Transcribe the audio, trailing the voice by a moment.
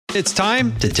It's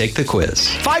time to take the quiz.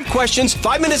 5 questions,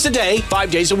 5 minutes a day,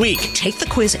 5 days a week. Take the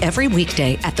quiz every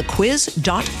weekday at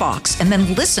thequiz.fox and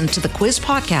then listen to the quiz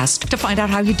podcast to find out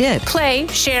how you did. Play,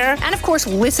 share, and of course,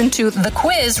 listen to the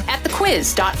quiz at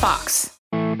thequiz.fox.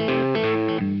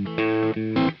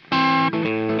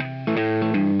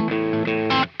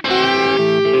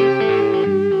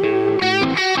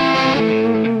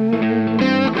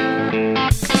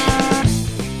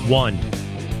 One,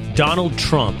 Donald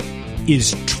Trump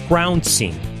is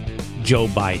trouncing Joe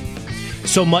Biden.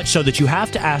 So much so that you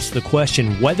have to ask the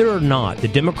question whether or not the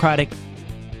Democratic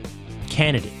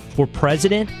candidate for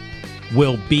president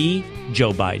will be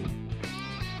Joe Biden.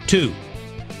 2,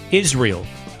 Israel,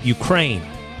 Ukraine,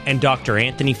 and Dr.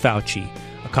 Anthony Fauci.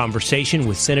 A conversation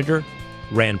with Senator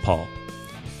Rand Paul.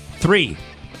 3,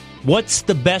 what's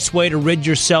the best way to rid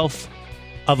yourself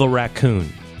of a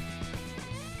raccoon?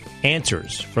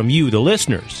 Answers from you, the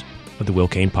listeners of the Will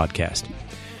Cain Podcast.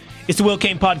 It's the Will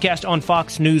Cain Podcast on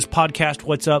Fox News Podcast.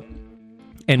 What's up?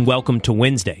 And welcome to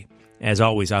Wednesday. As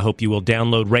always, I hope you will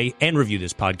download, rate, and review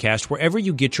this podcast wherever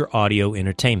you get your audio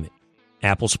entertainment.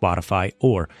 Apple, Spotify,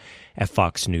 or at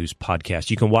Fox News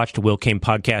Podcast. You can watch the Will Cain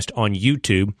Podcast on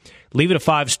YouTube. Leave it a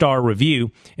 5-star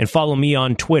review and follow me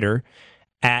on Twitter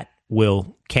at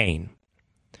Will Cain.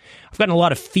 I've gotten a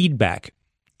lot of feedback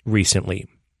recently.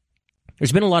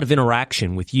 There's been a lot of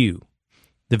interaction with you,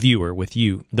 the viewer, with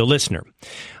you, the listener.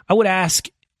 I would ask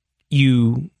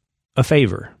you a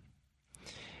favor.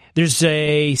 There's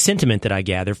a sentiment that I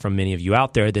gather from many of you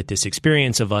out there that this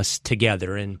experience of us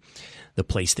together and the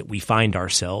place that we find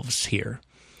ourselves here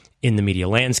in the media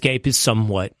landscape is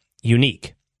somewhat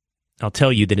unique. I'll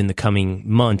tell you that in the coming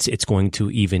months, it's going to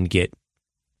even get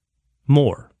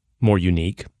more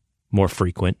unique, more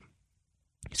frequent.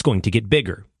 It's going to get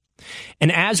bigger.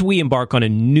 And as we embark on a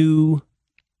new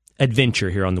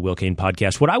adventure here on the Will Cain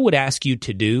Podcast, what I would ask you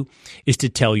to do is to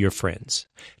tell your friends,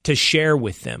 to share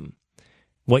with them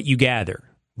what you gather,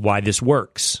 why this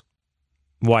works,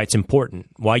 why it's important,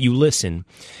 why you listen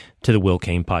to the Will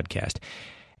Cain Podcast.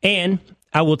 And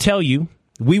I will tell you,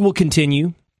 we will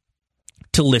continue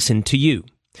to listen to you.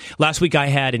 Last week, I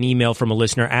had an email from a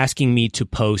listener asking me to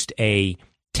post a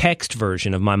text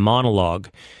version of my monologue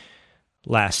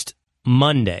last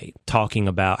Monday, talking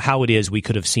about how it is we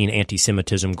could have seen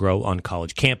anti-Semitism grow on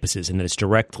college campuses and that it's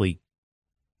directly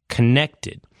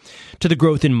connected to the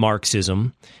growth in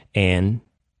Marxism and,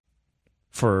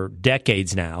 for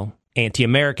decades now,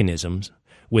 anti-Americanisms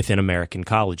within American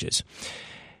colleges.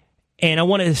 And I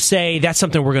want to say that's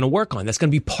something we're going to work on. That's going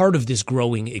to be part of this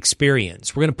growing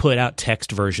experience. We're going to put out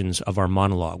text versions of our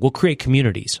monologue. We'll create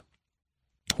communities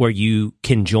where you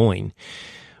can join.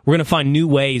 We're going to find new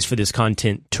ways for this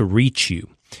content to reach you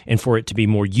and for it to be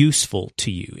more useful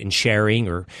to you in sharing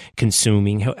or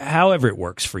consuming, however it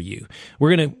works for you.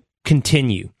 We're going to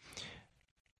continue,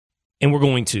 and we're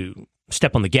going to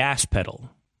step on the gas pedal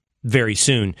very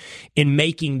soon in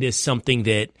making this something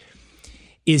that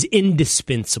is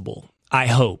indispensable, I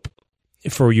hope,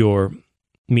 for your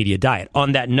media diet.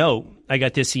 On that note, I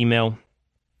got this email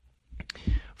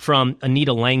from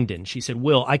Anita Langdon. She said,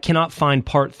 Will, I cannot find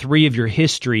part 3 of your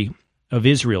History of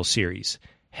Israel series.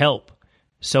 Help.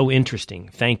 So interesting.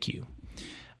 Thank you.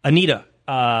 Anita,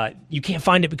 you can't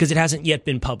find it because it hasn't yet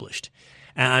been published.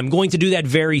 I'm going to do that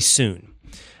very soon.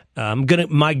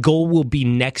 My goal will be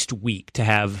next week to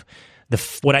have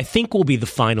what I think will be the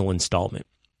final installment,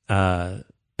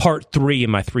 part 3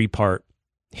 in my 3-part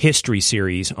history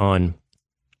series on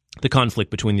the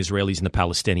conflict between the Israelis and the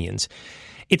Palestinians.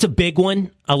 It's a big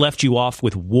one. I left you off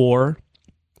with war,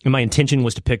 and my intention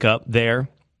was to pick up there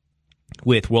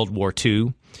with World War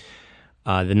II,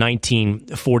 the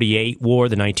 1948 war,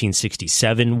 the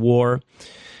 1967 war,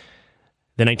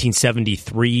 the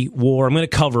 1973 war. I'm going to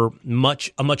cover a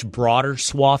much broader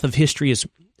swath of history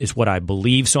is what I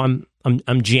believe. So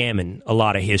I'm jamming a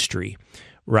lot of history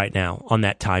right now on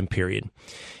that time period,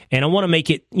 and I want to make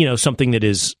it something that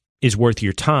is worth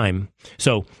your time.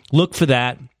 So look for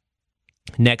that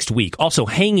next week. Also,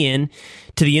 hang in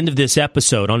to the end of this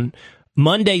episode. On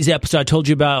Monday's episode, I told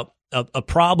you about a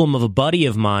problem of a buddy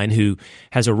of mine who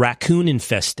has a raccoon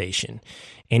infestation,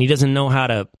 and he doesn't know how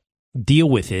to deal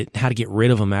with it, how to get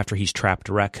rid of them after he's trapped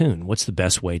a raccoon. What's the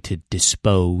best way to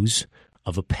dispose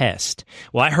of a pest?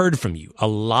 Well, I heard from you. A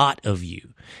lot of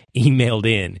you emailed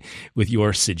in with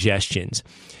your suggestions.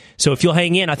 So if you'll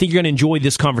hang in, I think you're going to enjoy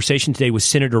this conversation today with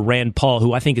Senator Rand Paul,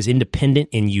 who I think is independent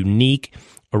and unique,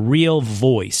 a real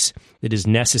voice that is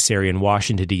necessary in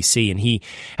Washington, D.C. And he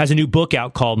has a new book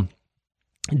out called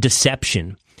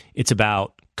Deception. It's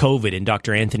about COVID and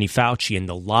Dr. Anthony Fauci and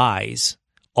the lies,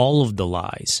 all of the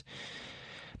lies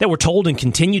that were told and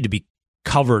continue to be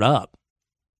covered up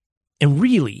and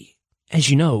really, as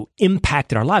you know,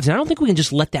 impacted our lives. And I don't think we can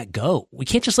just let that go. We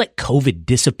can't just let COVID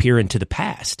disappear into the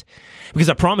past, because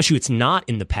I promise you it's not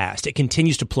in the past. It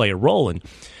continues to play a role. And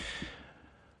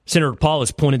Senator Paul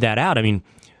has pointed that out. I mean,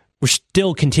 we're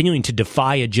still continuing to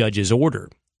defy a judge's order.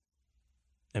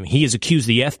 I mean, he has accused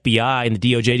the FBI and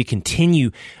the DOJ to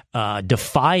continue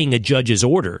defying a judge's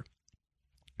order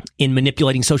in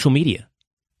manipulating social media.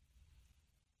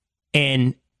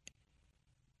 And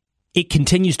it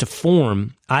continues to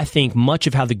form, I think, much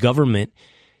of how the government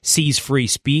sees free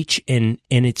speech and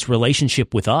its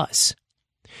relationship with us.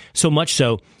 So much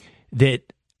so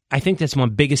that I think that's my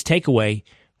biggest takeaway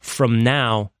from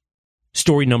now,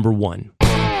 story number one.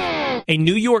 A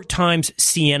New York Times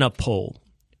Siena poll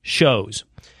shows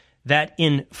that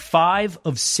in 5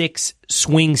 of 6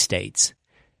 swing states,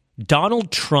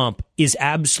 Donald Trump is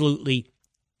absolutely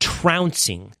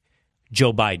trouncing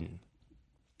Joe Biden.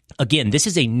 Again, this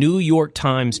is a New York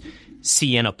Times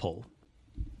Siena poll.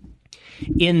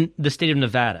 In the state of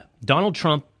Nevada, Donald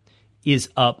Trump is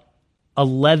up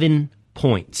 11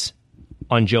 points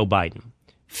on Joe Biden,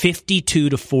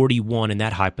 52-41 in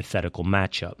that hypothetical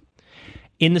matchup.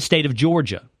 In the state of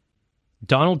Georgia,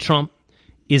 Donald Trump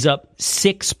is up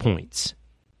 6 points,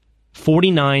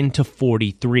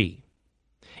 49-43.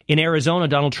 In Arizona,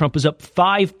 Donald Trump is up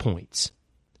 5 points,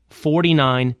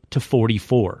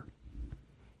 49-44.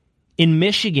 In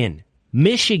Michigan,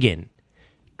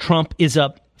 Trump is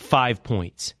up 5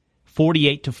 points,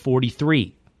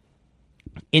 48-43.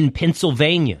 In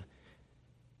Pennsylvania,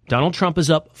 Donald Trump is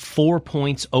up 4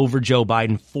 points over Joe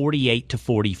Biden,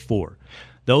 48-44.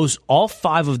 All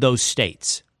 5 of those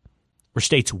states were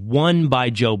states won by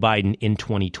Joe Biden in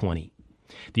 2020.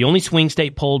 The only swing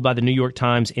state polled by the New York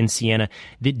Times in Siena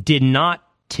that did not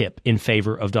tip in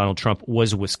favor of Donald Trump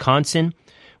was Wisconsin,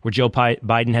 where Joe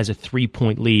Biden has a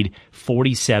 3-point lead,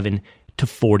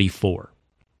 47-44.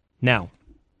 Now,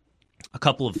 a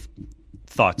couple of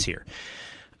thoughts here.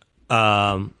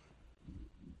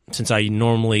 Since I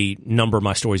normally number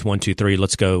my stories 1, 2, 3,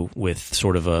 let's go with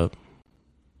sort of a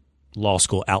law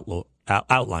school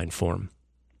outline form.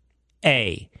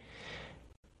 A,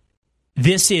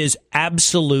 this is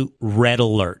absolute red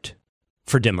alert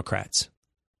for Democrats.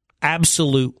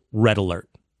 Absolute red alert.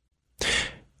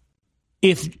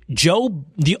 If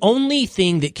the only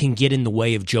thing that can get in the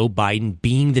way of Joe Biden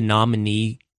being the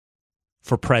nominee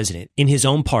for president in his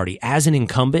own party as an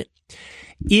incumbent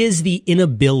is the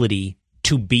inability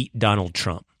to beat Donald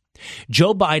Trump.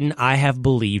 Joe Biden, I have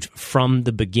believed from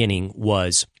the beginning,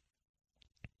 was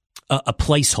a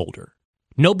placeholder.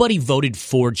 Nobody voted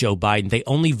for Joe Biden. They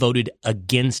only voted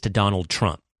against Donald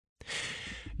Trump.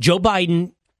 Joe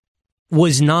Biden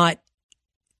was not,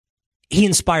 he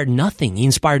inspired nothing. He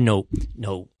inspired no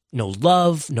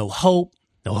love, no hope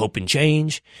and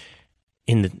change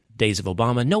in the days of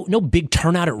Obama. No big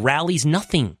turnout at rallies,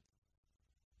 nothing.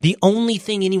 The only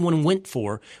thing anyone went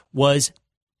for was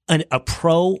a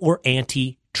pro or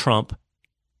anti-Trump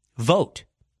vote.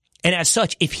 And as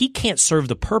such, if he can't serve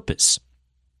the purpose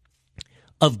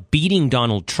of beating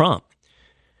Donald Trump,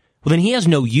 well, then he has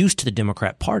no use to the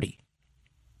Democrat Party.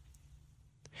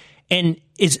 And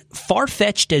as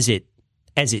far-fetched as it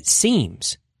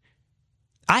seems,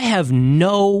 I have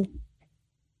no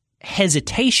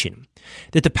hesitation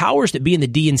that the powers that be in the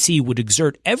DNC would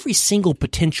exert every single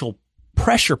potential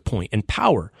pressure point and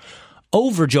power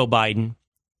over Joe Biden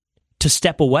to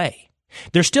step away.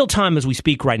 There's still time as we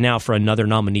speak right now for another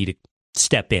nominee to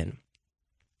step in.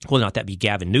 Will not that be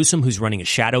Gavin Newsom, who's running a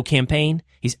shadow campaign?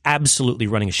 He's absolutely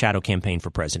running a shadow campaign for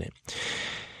president.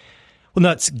 Well,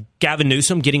 no, it's Gavin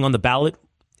Newsom getting on the ballot.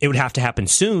 It would have to happen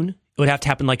soon. It would have to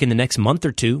happen like in the next month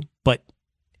or two. But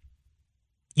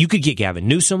you could get Gavin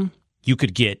Newsom. You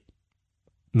could get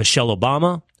Michelle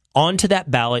Obama onto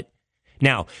that ballot.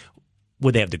 Now,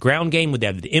 would they have the ground game? Would they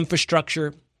have the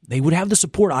infrastructure? They would have the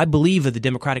support, I believe, of the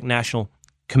Democratic National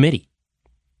Committee.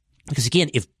 Because again,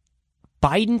 if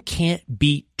Biden can't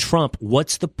beat Trump,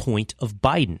 what's the point of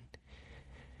Biden?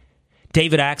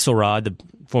 David Axelrod, the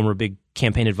former big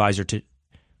campaign advisor to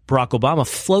Barack Obama,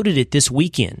 floated it this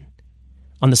weekend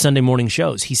on the Sunday morning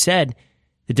shows. He said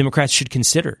the Democrats should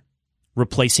consider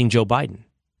replacing Joe Biden.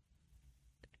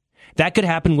 That could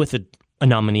happen with a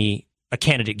nominee, a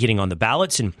candidate getting on the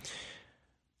ballots, and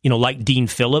like Dean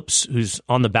Phillips, who's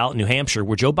on the ballot in New Hampshire,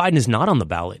 where Joe Biden is not on the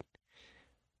ballot,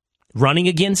 running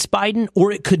against Biden,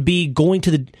 or it could be going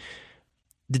to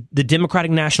the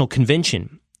Democratic National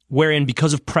Convention, wherein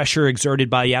because of pressure exerted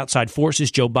by the outside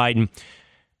forces, Joe Biden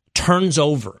turns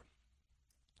over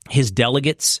his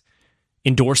delegates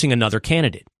endorsing another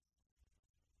candidate.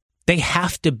 They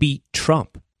have to beat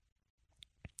Trump.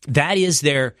 That is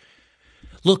their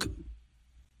look.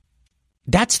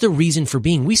 That's the reason for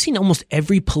being. We've seen almost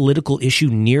every political issue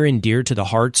near and dear to the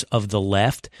hearts of the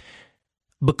left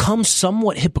become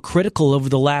somewhat hypocritical over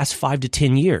the last 5 to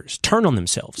 10 years, turn on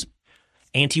themselves.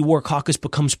 Anti-war caucus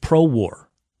becomes pro-war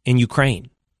in Ukraine.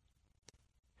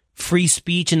 Free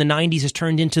speech in the 90s has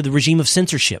turned into the regime of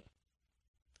censorship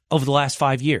over the last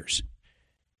 5 years.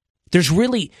 There's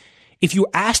really, if you're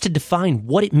asked to define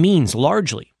what it means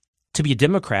largely to be a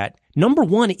Democrat, number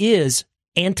one is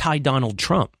anti-Donald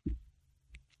Trump.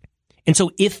 And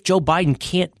so if Joe Biden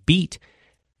can't beat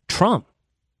Trump,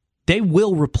 they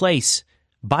will replace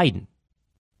Biden.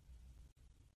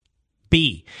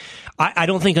 B, I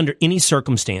don't think under any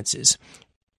circumstances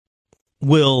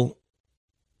will,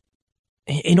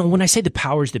 when I say the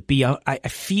powers that be, I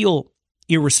feel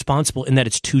irresponsible in that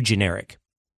it's too generic.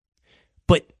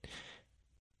 But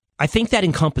I think that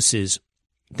encompasses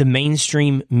the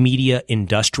mainstream media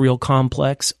industrial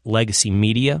complex, legacy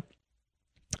media.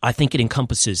 I think it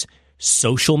encompasses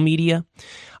social media.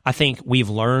 I think we've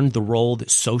learned the role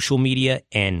that social media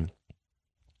and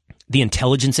the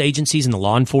intelligence agencies and the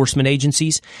law enforcement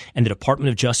agencies and the Department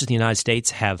of Justice in the United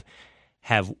States have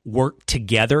worked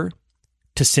together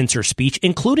to censor speech,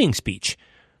 including speech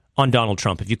on Donald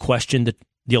Trump, if you question the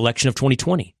election of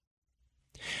 2020.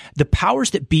 The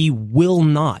powers that be will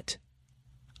not.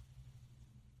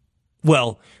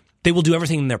 Well, they will do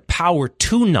everything in their power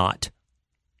to not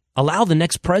allow the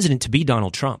next president to be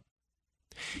Donald Trump.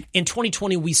 In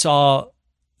 2020, we saw,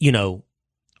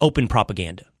 open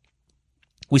propaganda.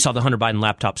 We saw the Hunter Biden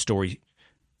laptop story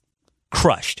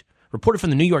crushed. Reported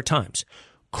from the New York Times.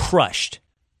 Crushed.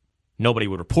 Nobody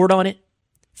would report on it.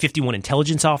 51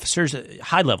 intelligence officers,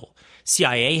 high-level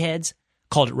CIA heads,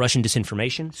 called it Russian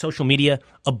disinformation. Social media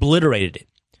obliterated it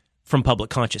from public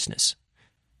consciousness.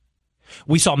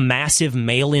 We saw massive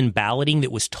mail-in balloting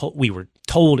that was we were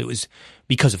told it was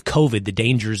because of COVID, the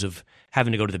dangers of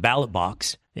having to go to the ballot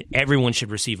box, that everyone should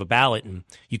receive a ballot and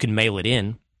you can mail it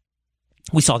in.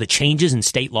 We saw the changes in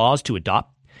state laws to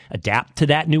adapt to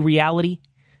that new reality.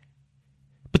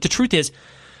 But the truth is,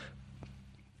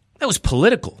 that was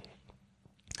political.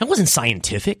 That wasn't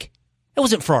scientific. That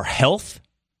wasn't for our health.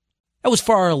 That was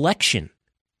for our election.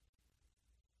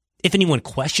 If anyone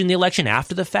questioned the election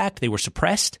after the fact, they were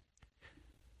suppressed.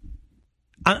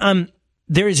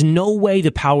 There is no way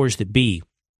the powers that be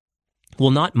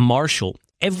will not marshal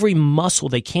every muscle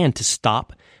they can to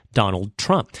stop Donald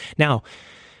Trump. Now,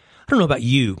 I don't know about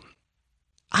you.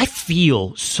 I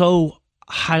feel so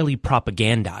highly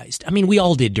propagandized. I mean, we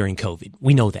all did during COVID.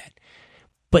 We know that.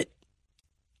 But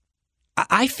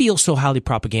I feel so highly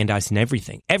propagandized in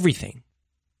everything. Everything.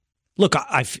 Look,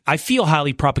 I feel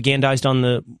highly propagandized on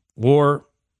the war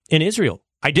in Israel.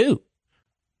 I do.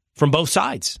 From both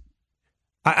sides.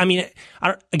 I mean,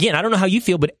 I don't know how you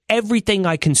feel, but everything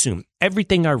I consume,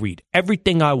 everything I read,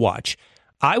 everything I watch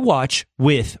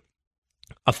with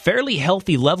a fairly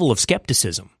healthy level of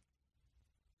skepticism.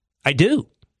 I do.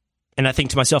 And I think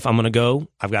to myself, I'm going to go,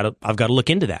 I've got to look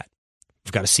into that.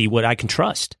 I've got to see what I can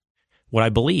trust, what I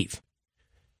believe.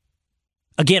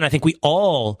 Again, I think we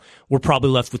all were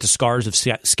probably left with the scars of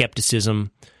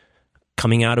skepticism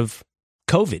coming out of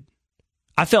COVID.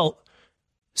 I felt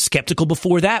skeptical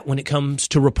before that when it comes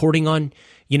to reporting on,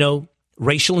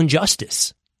 racial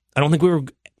injustice.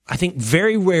 I think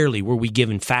very rarely were we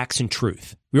given facts and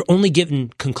truth. We were only given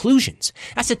conclusions.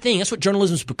 That's the thing. That's what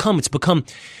journalism's become. It's become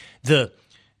the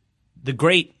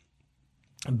great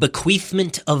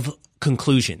bequeathment of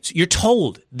conclusions. You're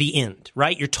told the end,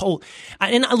 right? You're told.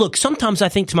 And look, sometimes I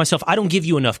think to myself, I don't give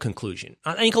you enough conclusion.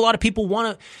 I think a lot of people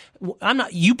want to,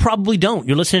 you probably don't.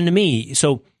 You're listening to me.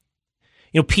 So,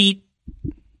 Pete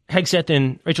Hegseth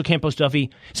and Rachel Campos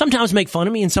Duffy sometimes make fun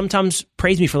of me and sometimes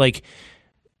praise me for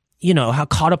how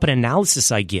caught up in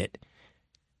analysis I get.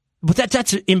 But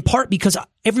that's in part because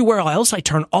everywhere else I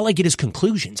turn, all I get is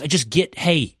conclusions. I just get,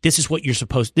 hey, this is your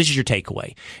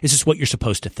takeaway. This is what you're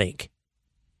supposed to think.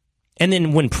 And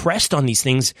then when pressed on these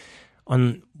things,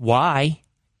 on why,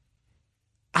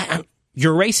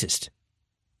 you're a racist.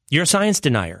 You're a science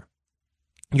denier.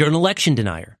 You're an election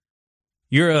denier.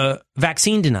 You're a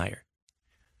vaccine denier.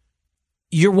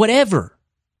 You're whatever.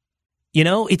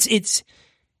 It's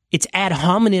ad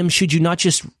hominem. Should you not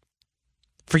just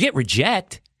forget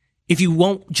reject if you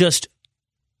won't just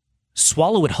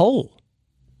swallow it whole?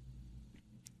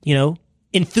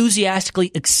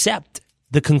 Enthusiastically accept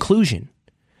the conclusion.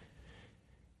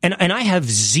 And I have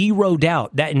zero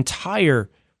doubt that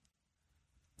entire,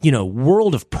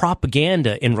 world of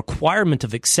propaganda and requirement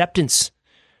of acceptance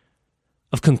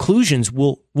of conclusions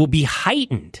will be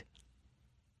heightened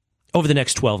over the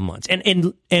next 12 months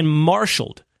and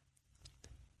marshaled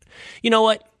You know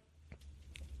what?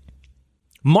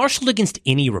 Marshaled against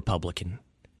any Republican.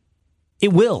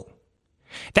 It will.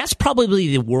 That's probably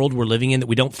the world we're living in that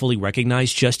we don't fully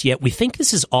recognize just yet. We think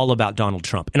this is all about Donald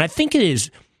Trump. And I think it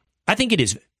is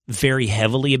very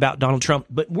heavily about Donald Trump,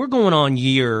 but we're going on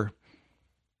year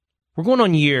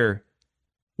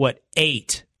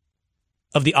 8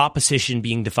 of the opposition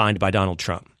being defined by Donald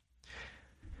Trump.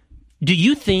 Do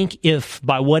you think if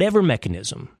by whatever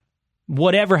mechanism,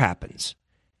 whatever happens,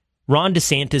 Ron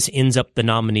DeSantis ends up the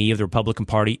nominee of the Republican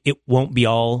Party, it won't be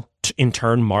all in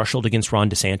turn marshaled against Ron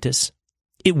DeSantis?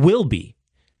 It will be.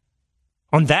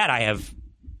 On that, I have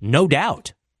no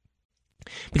doubt.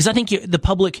 Because I think the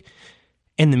public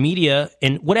and the media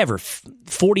and whatever,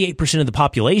 48% of the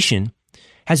population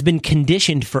has been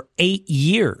conditioned for 8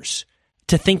 years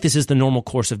to think this is the normal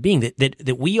course of being,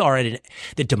 that we are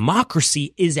that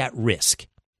democracy is at risk,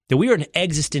 that we are in an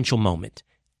existential moment.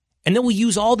 And then we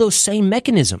use all those same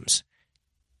mechanisms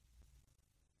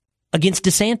against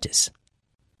DeSantis.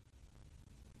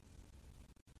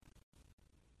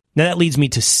 Now that leads me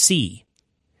to C.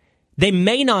 They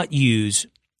may not use,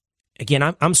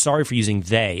 again, I'm sorry for using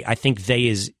they. I think they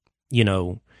is,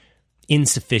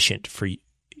 insufficient for you.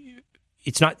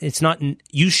 It's not,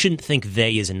 you shouldn't think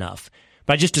they is enough.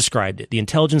 But I just described it. The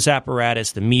intelligence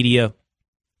apparatus, the media,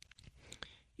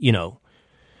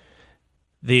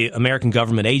 the American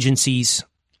government agencies.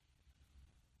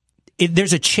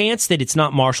 There's a chance that it's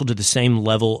not marshaled to the same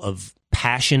level of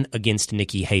passion against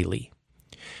Nikki Haley.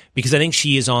 Because I think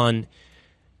she is on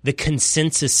the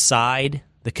consensus side,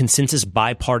 the consensus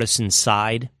bipartisan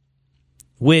side,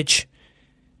 which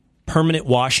permanent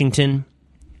Washington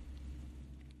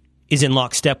is in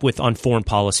lockstep with on foreign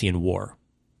policy and war.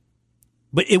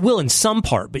 But it will in some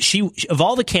part. But she, of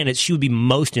all the candidates, she would be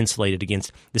most insulated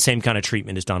against the same kind of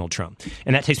treatment as Donald Trump.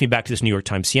 And that takes me back to this New York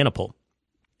Times Siena poll.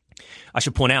 I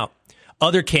should point out,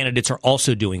 other candidates are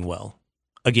also doing well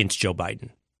against Joe Biden.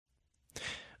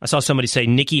 I saw somebody say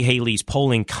Nikki Haley's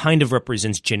polling kind of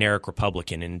represents generic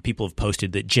Republican, and people have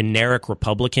posted that generic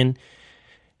Republican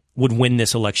would win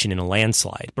this election in a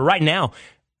landslide. But right now,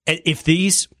 if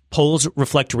these polls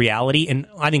reflect reality, and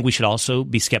I think we should also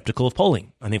be skeptical of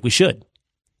polling. I think we should.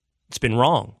 It's been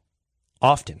wrong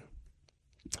often.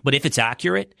 But if it's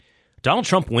accurate, Donald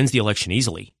Trump wins the election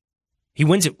easily. He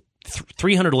wins it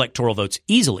 300 electoral votes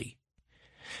easily.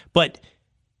 But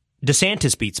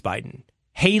DeSantis beats Biden.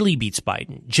 Haley beats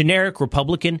Biden. Generic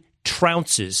Republican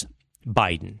trounces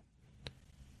Biden.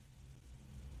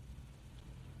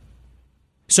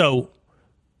 So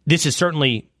this is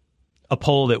certainly a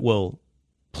poll that will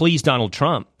please Donald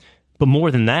Trump. But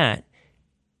more than that,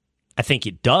 I think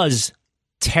it does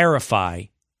terrify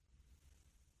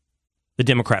the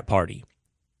Democrat Party.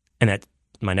 And that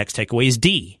my next takeaway is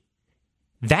D.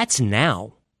 That's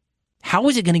now. How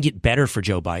is it going to get better for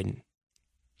Joe Biden?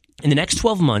 In the next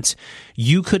 12 months,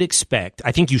 you could expect,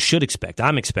 I think you should expect,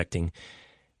 I'm expecting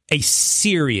a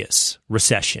serious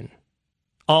recession.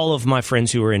 All of my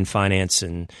friends who are in finance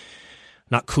and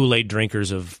not Kool-Aid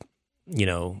drinkers of,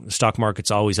 the stock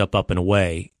market's always up and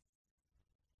away,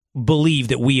 believe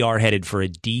that we are headed for a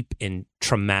deep and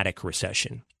traumatic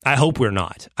recession. I hope we're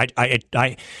not.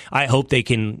 I hope they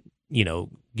can,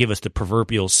 give us the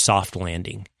proverbial soft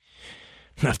landing.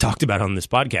 I've talked about it on this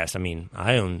podcast. I mean,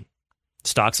 I own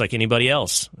stocks like anybody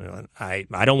else. I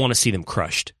don't want to see them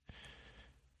crushed.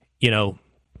 But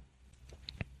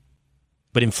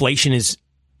inflation is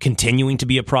continuing to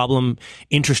be a problem.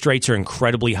 Interest rates are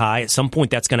incredibly high. At some point,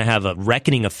 that's going to have a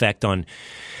reckoning effect on,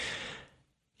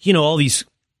 all these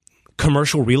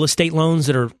commercial real estate loans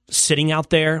that are sitting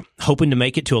out there hoping to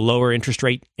make it to a lower interest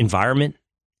rate environment.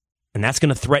 And that's going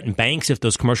to threaten banks if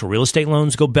those commercial real estate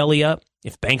loans go belly up.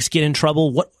 If banks get in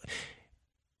trouble, what?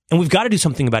 And we've got to do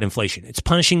something about inflation. It's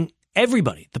punishing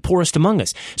everybody, the poorest among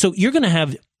us. So you're going to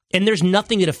have, and there's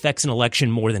nothing that affects an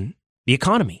election more than the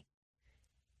economy.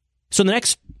 So in the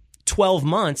next 12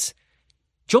 months,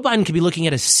 Joe Biden could be looking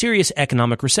at a serious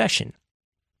economic recession.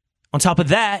 On top of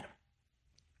that,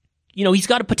 he's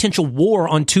got a potential war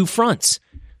on two fronts.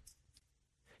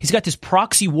 He's got this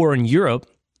proxy war in Europe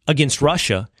against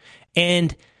Russia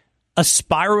and a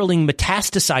spiraling,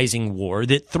 metastasizing war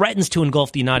that threatens to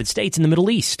engulf the United States in the Middle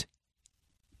East.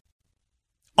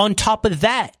 On top of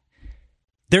that,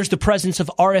 there's the presence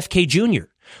of RFK Jr.,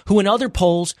 who in other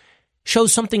polls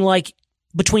shows something like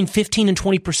between 15 and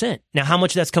 20%. Now, how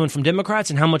much of that's coming from Democrats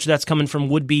and how much of that's coming from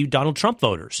would-be Donald Trump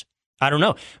voters? I don't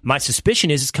know. My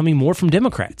suspicion is it's coming more from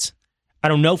Democrats. I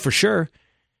don't know for sure,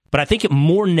 but I think it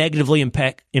more negatively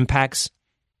impacts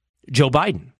Joe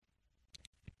Biden.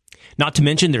 Not to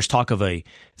mention, there's talk of a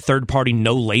third-party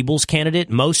no-labels candidate.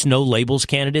 Most no-labels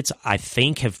candidates, I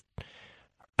think, have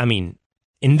I mean,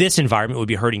 in this environment, would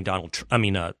be hurting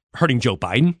hurting Joe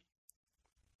Biden.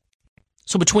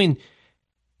 So between,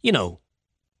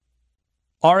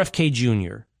 RFK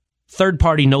Jr.,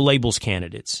 third-party no-labels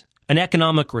candidates, an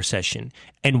economic recession,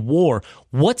 and war,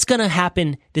 what's going to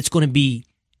happen that's going to be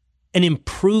an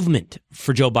improvement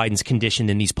for Joe Biden's condition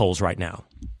in these polls right now?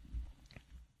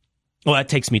 Well, that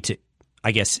takes me to,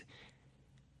 I guess,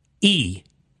 E,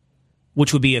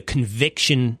 which would be a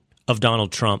conviction of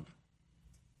Donald Trump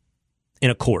in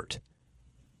a court.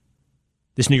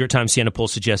 This New York Times Siena poll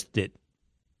suggests that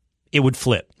it would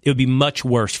flip. It would be much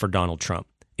worse for Donald Trump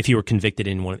if he were convicted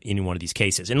in any one of these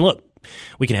cases. And look,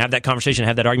 we can have that conversation,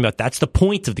 have that argument. That's the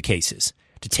point of the cases,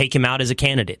 to take him out as a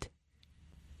candidate.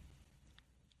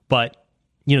 But,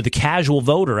 the casual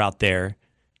voter out there,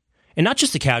 and not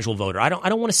just the casual voter, I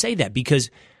don't want to say that, because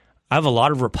I have a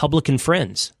lot of Republican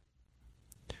friends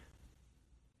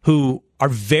who are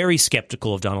very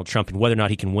skeptical of Donald Trump and whether or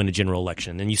not he can win a general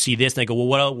election. And you see this, and they go,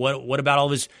 well, what about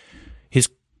all of his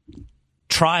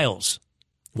trials?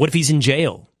 What if he's in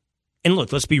jail? And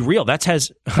look, let's be real.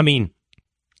 Does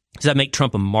that make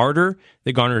Trump a martyr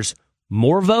that garners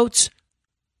more votes?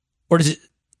 Or does it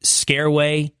scare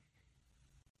away,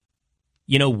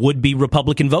 would-be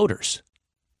Republican voters?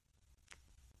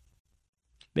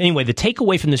 But anyway, the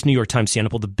takeaway from this New York Times Siena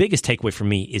poll, the biggest takeaway for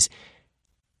me is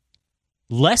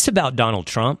less about Donald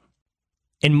Trump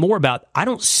and more about, I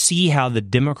don't see how the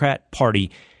Democrat Party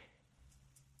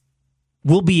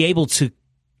will be able to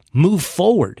move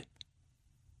forward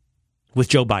with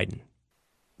Joe Biden.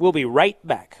 We'll be right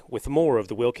back with more of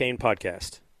the Will Cain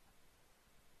Podcast.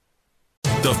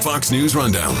 The Fox News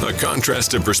Rundown, a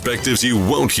contrast of perspectives you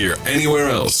won't hear anywhere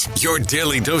else. Your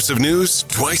daily dose of news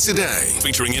twice a day,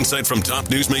 featuring insight from top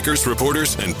newsmakers,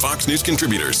 reporters, and Fox News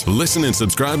contributors. Listen and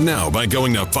subscribe now by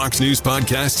going to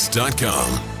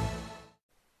foxnewspodcasts.com.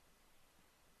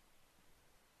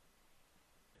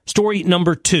 Story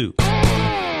number 2.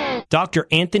 Dr.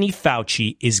 Anthony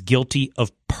Fauci is guilty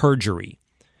of perjury.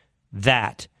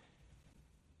 That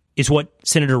is what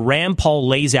Senator Rand Paul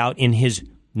lays out in his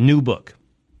new book,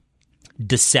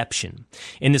 Deception.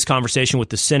 In this conversation with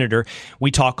the senator,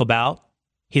 we talk about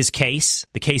his case,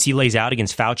 the case he lays out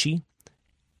against Fauci,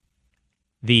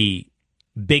 the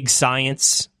big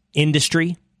science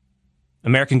industry,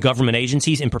 American government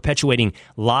agencies, in perpetuating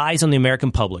lies on the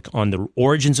American public on the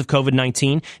origins of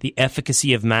COVID-19, the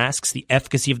efficacy of masks, the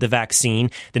efficacy of the vaccine,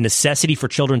 the necessity for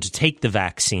children to take the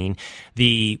vaccine,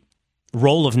 the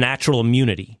role of natural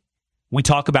immunity. We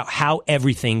talk about how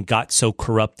everything got so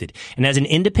corrupted. And as an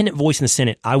independent voice in the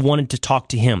Senate, I wanted to talk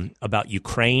to him about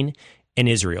Ukraine and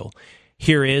Israel.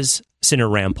 Here is Senator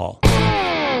Rand Paul.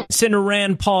 Senator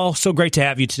Rand Paul, so great to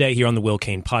have you today here on the Will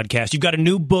Cain Podcast. You've got a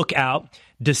new book out,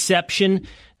 Deception,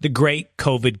 the Great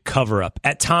COVID Cover-Up.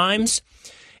 At times,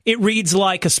 it reads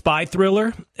like a spy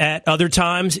thriller. At other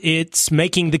times, it's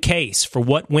making the case for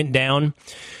what went down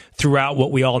throughout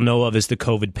what we all know of as the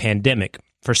COVID pandemic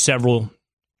for several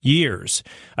years.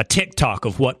 A TikTok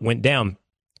of what went down.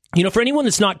 For anyone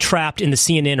that's not trapped in the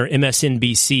CNN or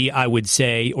MSNBC, I would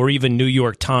say, or even New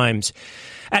York Times,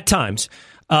 at times,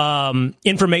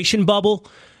 information bubble,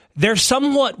 they're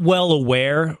somewhat well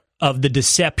aware of the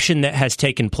deception that has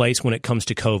taken place when it comes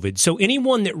to COVID. So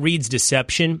anyone that reads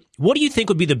Deception, what do you think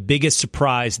would be the biggest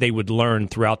surprise they would learn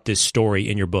throughout this story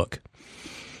in your book?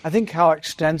 I think how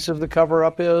extensive the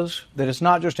cover-up is, that it's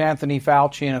not just Anthony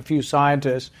Fauci and a few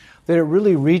scientists, that it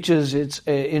really reaches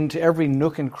into every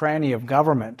nook and cranny of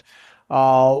government.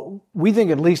 We think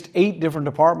at least 8 different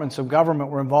departments of government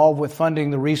were involved with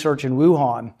funding the research in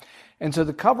Wuhan. And so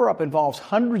the cover-up involves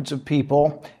hundreds of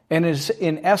people, and is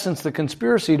in essence the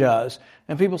conspiracy does.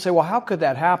 And people say, well, how could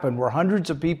that happen? Where hundreds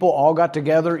of people all got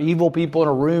together, evil people in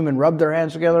a room, and rubbed their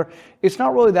hands together? It's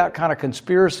not really that kind of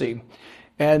conspiracy.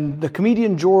 And the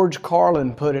comedian George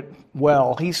Carlin put it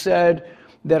well. He said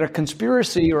that a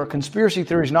conspiracy or a conspiracy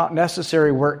theory is not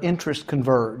necessary where interests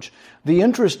converge. The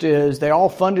interest is they all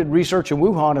funded research in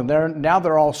Wuhan, and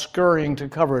they're all scurrying to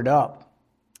cover it up.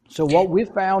 So what we've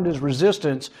found is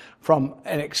resistance from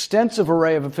an extensive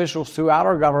array of officials throughout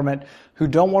our government who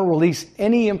don't want to release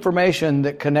any information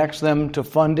that connects them to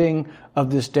funding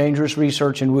of this dangerous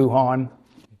research in Wuhan.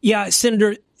 Yeah,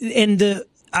 Senator, and the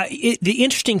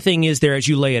interesting thing is there, as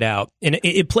you lay it out, and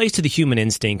it plays to the human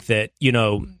instinct that,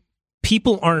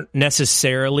 people aren't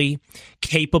necessarily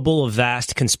capable of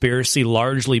vast conspiracy,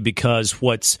 largely because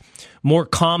what's more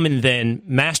common than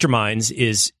masterminds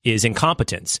is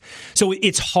incompetence. So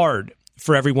it's hard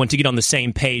for everyone to get on the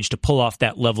same page to pull off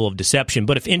that level of deception.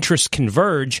 But if interests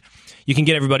converge, you can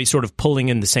get everybody sort of pulling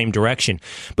in the same direction.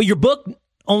 But your book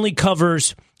only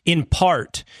covers, in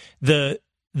part, the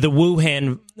the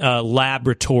Wuhan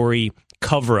laboratory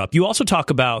cover-up. You also talk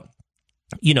about,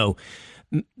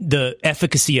 the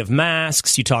efficacy of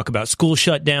masks. You talk about school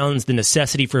shutdowns, the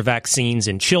necessity for vaccines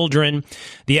in children,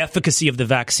 the efficacy of the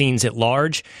vaccines at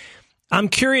large. I'm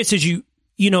curious, as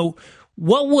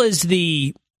what was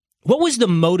the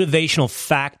motivational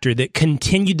factor that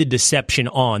continued the deception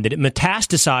on, that it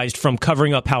metastasized from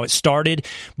covering up how it started,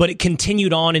 but it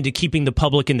continued on into keeping the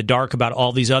public in the dark about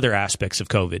all these other aspects of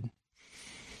COVID?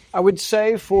 I would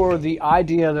say for the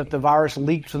idea that the virus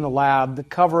leaked from the lab, the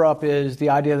cover-up is the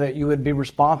idea that you would be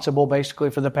responsible basically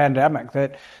for the pandemic,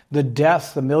 that the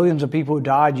deaths, the millions of people who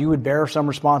died, you would bear some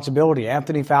responsibility,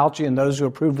 Anthony Fauci and those who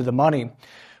approved of the money.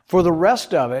 For the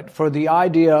rest of it, for the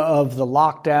idea of the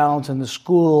lockdowns and the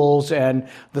schools and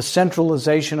the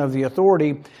centralization of the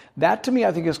authority, that to me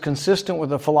I think is consistent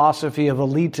with the philosophy of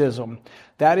elitism.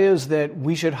 That is that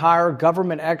we should hire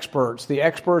government experts, the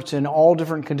experts in all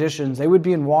different conditions. They would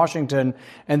be in Washington,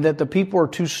 and that the people are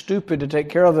too stupid to take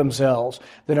care of themselves,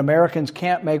 that Americans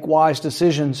can't make wise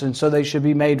decisions, and so they should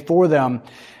be made for them.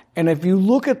 And if you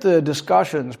look at the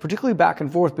discussions, particularly back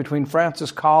and forth between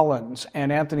Francis Collins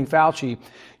and Anthony Fauci,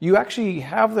 you actually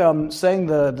have them saying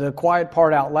the quiet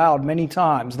part out loud many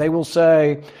times. They will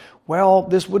say, well,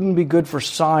 this wouldn't be good for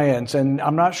science, and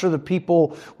I'm not sure the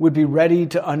people would be ready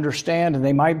to understand, and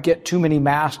they might get too many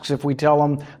masks if we tell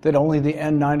them that only the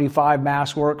N95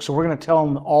 mask works, so we're going to tell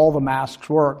them all the masks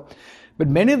work. But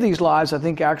many of these lies, I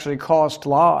think, actually cost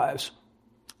lives.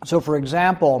 So, for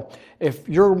example, if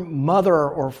your mother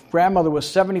or grandmother was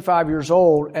 75 years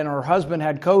old and her husband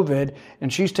had COVID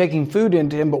and she's taking food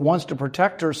into him but wants to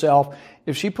protect herself,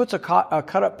 if she puts a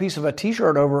cut-up piece of a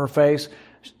T-shirt over her face,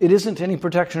 it isn't any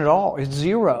protection at all. It's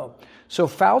zero. So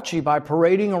Fauci, by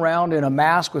parading around in a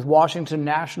mask with Washington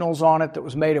Nationals on it that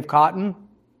was made of cotton,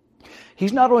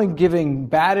 he's not only giving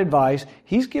bad advice,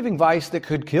 he's giving advice that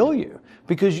could kill you.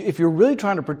 Because if you're really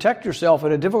trying to protect yourself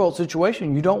in a difficult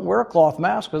situation, you don't wear a cloth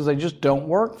mask because they just don't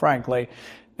work, frankly.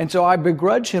 And so I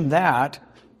begrudge him that.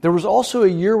 There was also a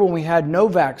year when we had no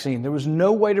vaccine. There was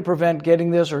no way to prevent getting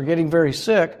this or getting very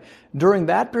sick. During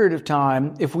that period of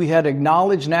time, if we had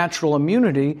acknowledged natural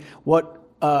immunity, what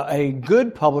a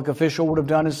good public official would have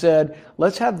done is said,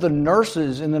 let's have the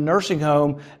nurses in the nursing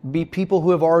home be people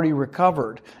who have already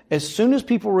recovered. As soon as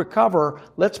people recover,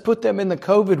 let's put them in the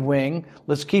COVID wing.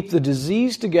 Let's keep the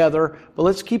disease together, but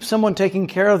let's keep someone taking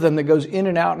care of them that goes in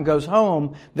and out and goes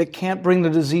home that can't bring the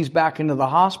disease back into the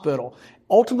hospital.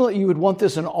 Ultimately, you would want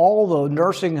this in all the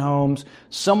nursing homes,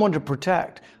 someone to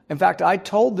protect. In fact, I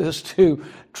told this to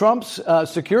Trump's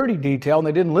security detail, and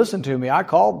they didn't listen to me. I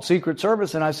called Secret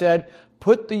Service and I said,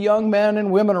 put the young men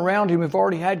and women around him who've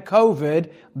already had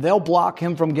COVID. They'll block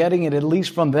him from getting it, at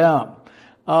least from them.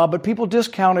 But people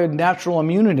discounted natural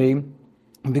immunity.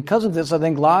 And because of this, I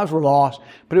think lives were lost.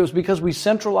 But it was because we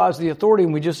centralized the authority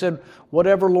and we just said,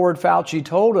 whatever Lord Fauci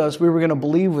told us, we were going to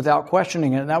believe without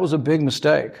questioning it. And that was a big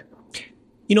mistake.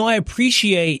 I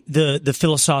appreciate the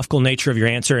philosophical nature of your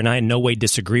answer, and I in no way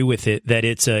disagree with it, that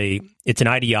it's an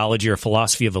ideology or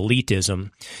philosophy of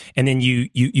elitism. And then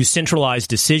you centralize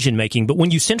decision-making. But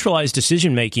when you centralize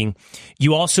decision-making,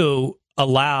 you also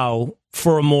allow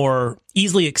for a more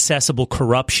easily accessible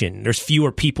corruption. There's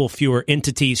fewer people, fewer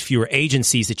entities, fewer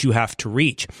agencies that you have to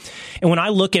reach. And when I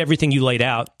look at everything you laid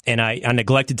out, and I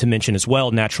neglected to mention as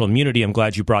well natural immunity, I'm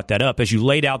glad you brought that up. As you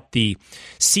laid out the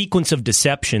sequence of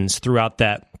deceptions throughout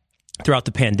the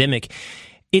pandemic,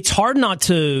 it's hard not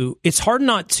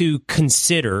to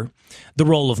consider the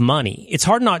role of money. It's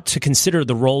hard not to consider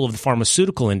the role of the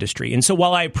pharmaceutical industry. And so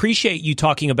while I appreciate you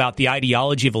talking about the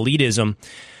ideology of elitism,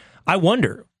 I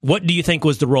wonder, what do you think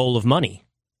was the role of money?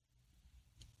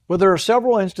 Well, there are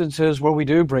several instances where we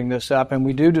do bring this up and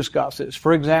we do discuss this.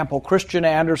 For example, Christian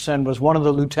Anderson was one of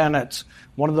the lieutenants,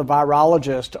 one of the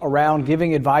virologists around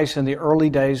giving advice in the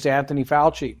early days to Anthony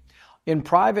Fauci. In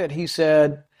private, he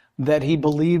said that he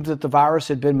believed that the virus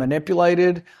had been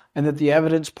manipulated and that the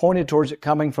evidence pointed towards it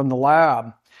coming from the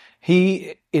lab.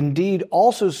 He indeed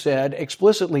also said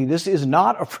explicitly, this is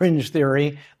not a fringe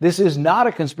theory. This is not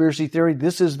a conspiracy theory.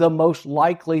 This is the most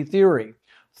likely theory.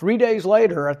 3 days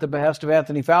later, at the behest of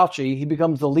Anthony Fauci, he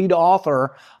becomes the lead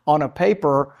author on a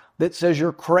paper that says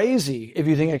you're crazy if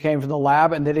you think it came from the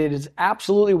lab and that it is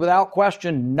absolutely without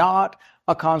question not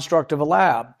a construct of a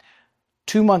lab.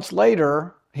 2 months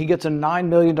later, he gets a $9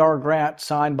 million grant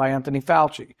signed by Anthony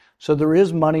Fauci. So there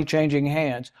is money changing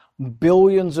hands,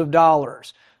 billions of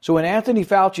dollars. So when Anthony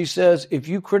Fauci says, if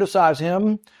you criticize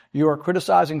him, you are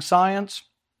criticizing science,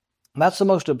 that's the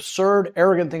most absurd,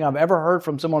 arrogant thing I've ever heard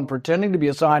from someone pretending to be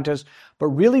a scientist. But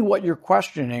really what you're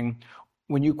questioning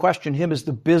when you question him, is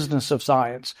the business of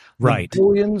science. Right. The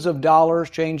billions of dollars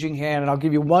changing hand. And I'll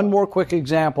give you one more quick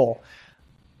example.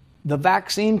 The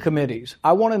vaccine committees.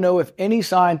 I want to know if any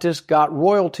scientists got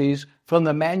royalties from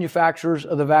the manufacturers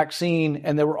of the vaccine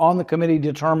and they were on the committee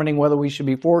determining whether we should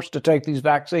be forced to take these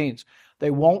vaccines. They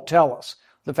won't tell us.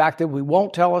 The fact that we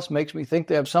won't tell us makes me think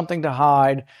they have something to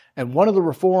hide. And one of the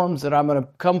reforms that I'm going to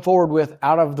come forward with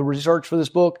out of the research for this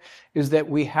book is that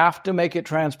we have to make it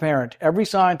transparent. Every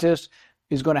scientist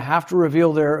is going to have to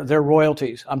reveal their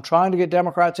royalties. I'm trying to get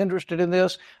Democrats interested in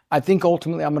this. I think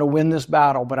ultimately I'm going to win this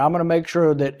battle, but I'm going to make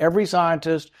sure that every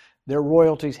scientist, their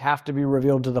royalties have to be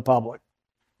revealed to the public.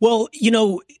 Well, you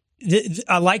know,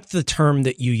 I like the term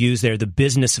that you use there, the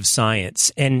business of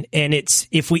science. And it's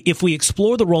if we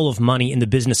explore the role of money in the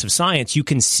business of science, you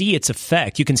can see its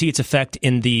effect. You can see its effect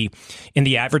in the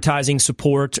advertising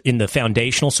support, in the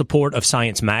foundational support of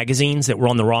science magazines that were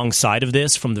on the wrong side of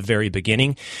this from the very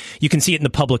beginning. You can see it in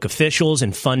the public officials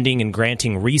and funding and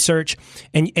granting research.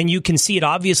 And you can see it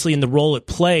obviously in the role it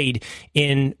played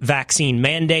in vaccine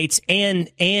mandates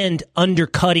and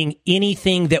undercutting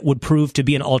anything that would prove to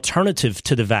be an alternative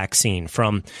to the vaccine,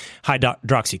 from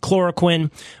hydroxychloroquine.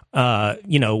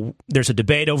 There's a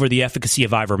debate over the efficacy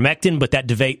of ivermectin, but that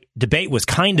debate was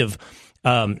kind of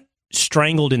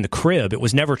strangled in the crib. It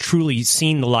was never truly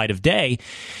seen the light of day.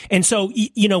 And so,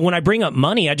 when I bring up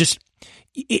money,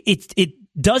 it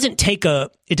doesn't take a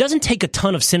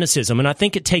ton of cynicism, and I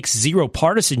think it takes zero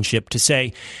partisanship to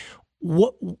say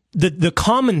what the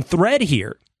common thread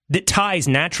here that ties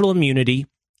natural immunity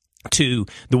to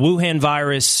the Wuhan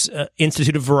virus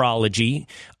Institute of Virology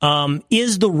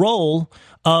is the role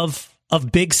of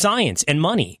big science and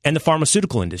money and the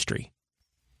pharmaceutical industry.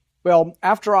 Well,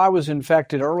 after I was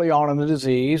infected early on in the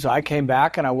disease, I came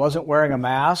back and I wasn't wearing a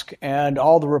mask, and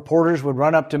all the reporters would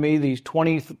run up to me, these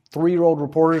 23-year-old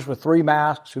reporters with 3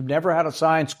 masks who've never had a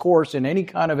science course in any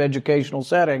kind of educational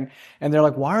setting, and they're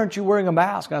like, "Why aren't you wearing a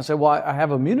mask?" And I said, "Well, I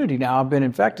have immunity now. I've been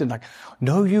infected." Like,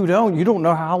 "No, you don't. You don't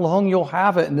know how long you'll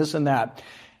have it," and this and that.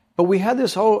 But we had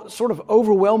this whole sort of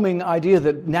overwhelming idea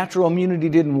that natural immunity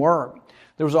didn't work.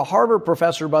 There was a Harvard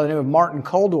professor by the name of Martin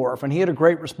Kulldorff, and he had a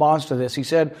great response to this. He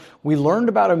said, "We learned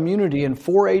about immunity in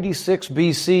 486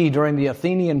 BC during the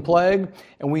Athenian plague,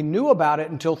 and we knew about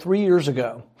it until 3 years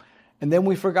ago. And then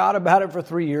we forgot about it for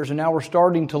 3 years, and now we're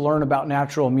starting to learn about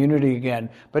natural immunity again."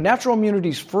 But natural immunity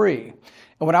is free.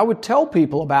 And when I would tell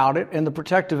people about it and the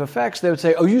protective effects, they would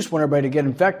say, "Oh, you just want everybody to get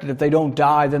infected. If they don't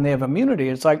die, then they have immunity."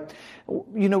 It's like,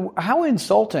 how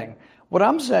insulting. What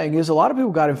I'm saying is a lot of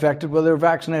people got infected, whether they're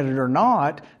vaccinated or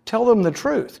not. Tell them the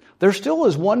truth. There still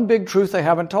is one big truth they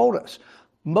haven't told us.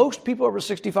 Most people over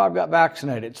 65 got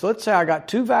vaccinated. So let's say I got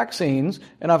 2 vaccines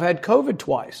and I've had COVID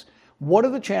twice. What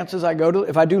are the chances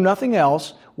if I do nothing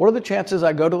else, what are the chances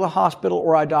I go to the hospital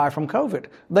or I die from COVID?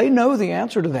 They know the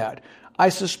answer to that. I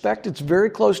suspect it's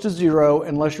very close to zero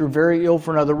unless you're very ill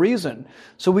for another reason.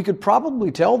 So we could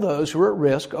probably tell those who are at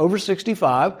risk, over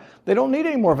 65, they don't need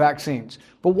any more vaccines.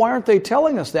 But why aren't they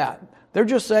telling us that? They're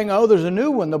just saying, "Oh, there's a new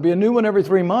one. There'll be a new one every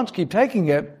 3 months. Keep taking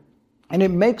it." And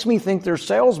it makes me think they're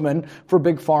salesmen for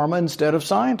Big Pharma instead of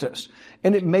scientists.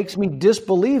 And it makes me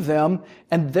disbelieve them.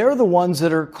 And they're the ones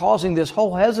that are causing this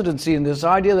whole hesitancy and this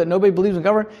idea that nobody believes in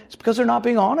government. It's because they're not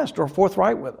being honest or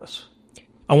forthright with us.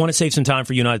 I want to save some time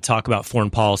for you and I to talk about foreign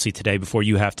policy today before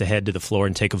you have to head to the floor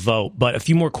and take a vote. But a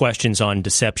few more questions on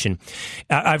deception.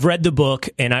 I've read the book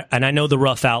and I know the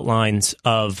rough outlines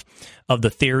of the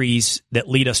theories that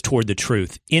lead us toward the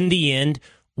truth. In the end,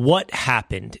 what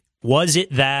happened? Was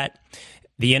it that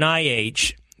the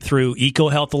NIH, through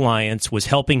EcoHealth Alliance, was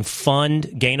helping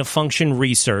fund gain-of-function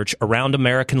research around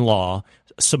American law,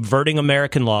 subverting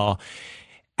American law,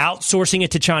 outsourcing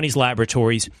it to Chinese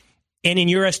laboratories? And in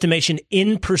your estimation,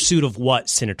 in pursuit of what,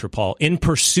 Senator Paul? In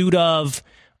pursuit of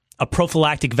a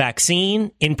prophylactic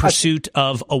vaccine? In pursuit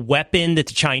of a weapon that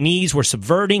the Chinese were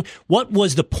subverting? What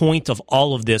was the point of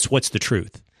all of this? What's the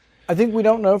truth? I think we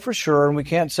don't know for sure, and we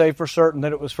can't say for certain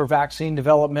that it was for vaccine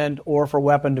development or for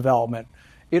weapon development.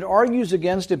 It argues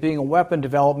against it being a weapon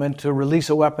development to release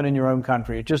a weapon in your own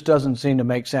country. It just doesn't seem to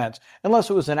make sense,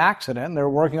 unless it was an accident. They were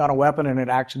working on a weapon and it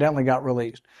accidentally got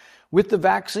released. With the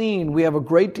vaccine, we have a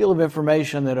great deal of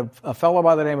information that a fellow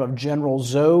by the name of General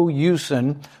Zhou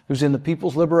Yusen, who's in the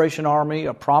People's Liberation Army,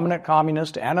 a prominent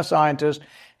communist and a scientist,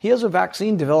 he has a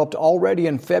vaccine developed already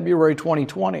in February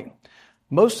 2020.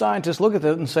 Most scientists look at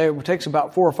this and say it takes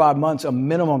about 4 or 5 months, a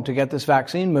minimum, to get this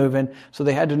vaccine moving, so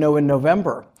they had to know in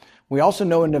November. We also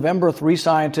know in November, 3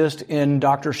 scientists in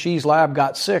Dr. Xi's lab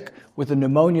got sick with a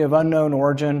pneumonia of unknown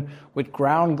origin with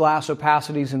ground glass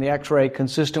opacities in the X-ray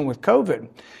consistent with COVID.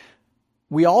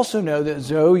 We also know that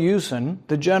Zhou Yusen,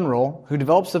 the general who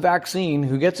develops the vaccine,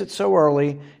 who gets it so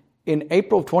early, in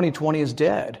April of 2020 is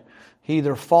dead. He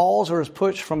either falls or is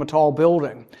pushed from a tall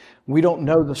building. We don't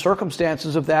know the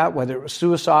circumstances of that, whether it was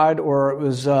suicide or it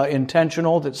was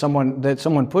intentional that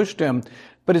someone pushed him,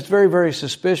 but it's very, very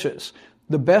suspicious.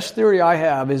 The best theory I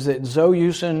have is that Zhou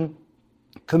Yusen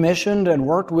commissioned and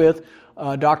worked with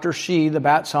Dr. Shi, the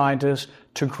bat scientist,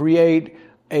 to create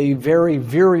a very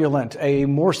virulent, a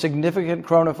more significant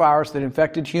coronavirus that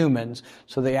infected humans.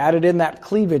 So they added in that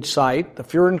cleavage site, the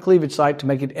furin cleavage site, to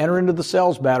make it enter into the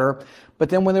cells better. But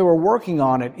then when they were working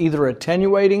on it, either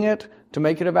attenuating it to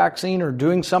make it a vaccine or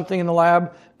doing something in the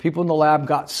lab, people in the lab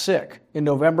got sick in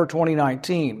November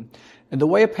 2019. And the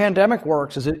way a pandemic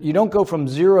works is that you don't go from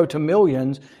 0 to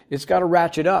millions. It's got to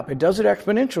ratchet up. It does it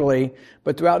exponentially,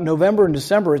 but throughout November and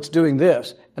December, it's doing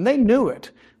this. And they knew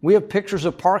it. We have pictures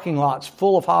of parking lots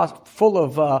full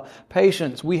of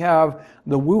patients. We have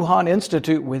the Wuhan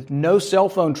Institute with no cell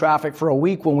phone traffic for a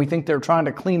week when we think they're trying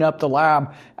to clean up the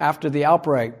lab after the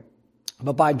outbreak.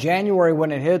 But by January,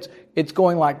 when it hits, it's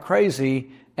going like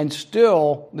crazy. And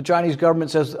still, the Chinese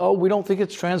government says, oh, we don't think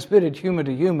it's transmitted human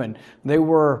to human. They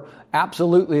were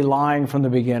absolutely lying from the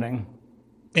beginning.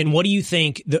 And what do you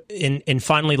think, and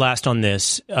finally last on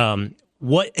this,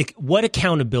 what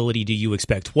accountability do you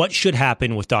expect? What should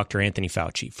happen with Dr. Anthony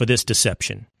Fauci for this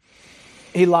deception?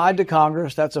 He lied to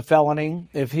Congress. That's a felony.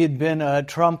 If he had been a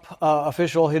Trump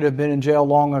official, he'd have been in jail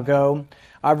long ago.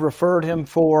 I've referred him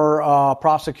for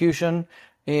prosecution,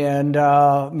 and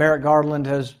Merrick Garland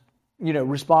has,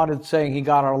 responded saying he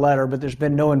got our letter, but there's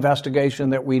been no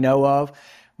investigation that we know of.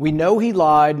 We know he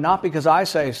lied, not because I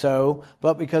say so,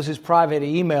 but because his private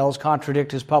emails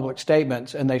contradict his public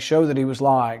statements, and they show that he was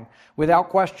lying. Without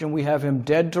question, we have him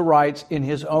dead to rights. In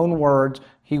his own words,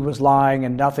 he was lying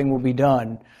and nothing will be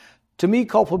done. To me,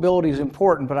 culpability is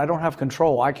important, but I don't have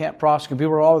control. I can't prosecute.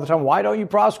 People are all the time, why don't you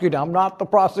prosecute? I'm not the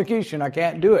prosecution. I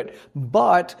can't do it.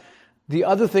 But the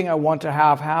other thing I want to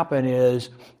have happen is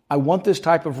I want this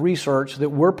type of research that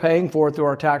we're paying for through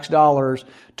our tax dollars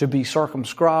to be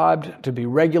circumscribed, to be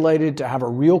regulated, to have a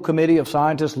real committee of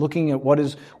scientists looking at what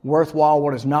is worthwhile,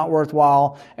 what is not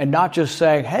worthwhile, and not just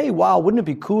saying, hey, wow, wouldn't it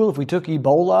be cool if we took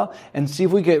Ebola and see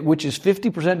if we could, which is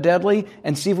 50% deadly,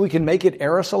 and see if we can make it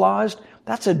aerosolized?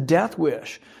 That's a death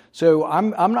wish. So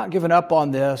I'm not giving up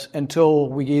on this until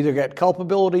we either get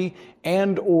culpability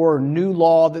and or new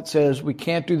law that says we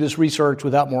can't do this research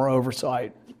without more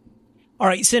oversight. All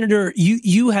right, Senator,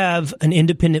 you have an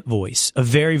independent voice, a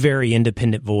very, very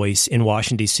independent voice in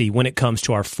Washington, D.C. when it comes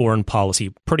to our foreign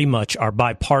policy, pretty much our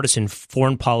bipartisan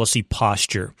foreign policy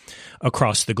posture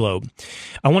across the globe.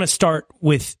 I want to start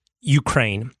with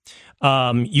Ukraine.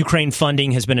 Ukraine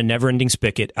funding has been a never-ending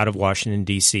spigot out of Washington,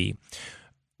 D.C.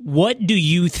 What do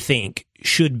you think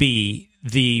should be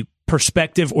the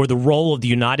perspective or the role of the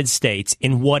United States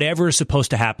in whatever is supposed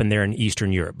to happen there in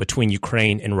Eastern Europe between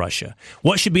Ukraine and Russia?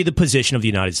 What should be the position of the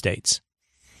United States?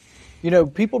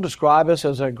 People describe us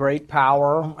as a great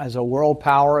power, as a world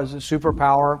power, as a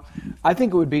superpower. I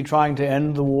think it would be trying to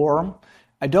end the war.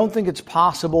 I don't think it's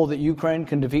possible that Ukraine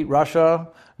can defeat Russia,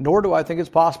 nor do I think it's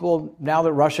possible now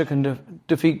that Russia can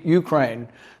defeat Ukraine.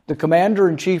 The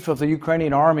commander-in-chief of the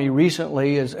Ukrainian army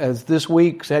recently, as this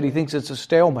week, said he thinks it's a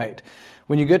stalemate.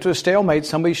 When you get to a stalemate,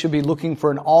 somebody should be looking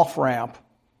for an off-ramp.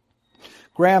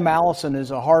 Graham Allison is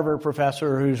a Harvard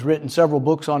professor who's written several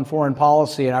books on foreign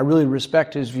policy, and I really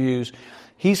respect his views.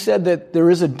 He said that there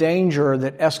is a danger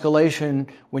that escalation,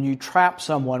 when you trap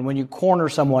someone, when you corner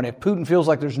someone, if Putin feels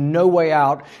like there's no way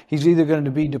out, he's either going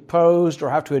to be deposed or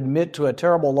have to admit to a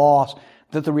terrible loss,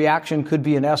 that the reaction could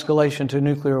be an escalation to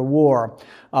nuclear war,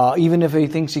 even if he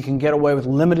thinks he can get away with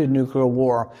limited nuclear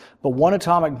war. But one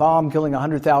atomic bomb killing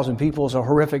 100,000 people is a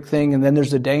horrific thing, and then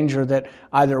there's the danger that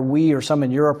either we or some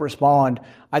in Europe respond.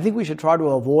 I think we should try to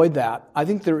avoid that. I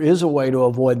think there is a way to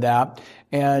avoid that.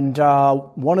 And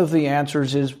one of the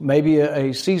answers is maybe a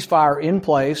ceasefire in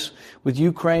place with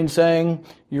Ukraine saying,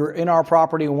 you're in our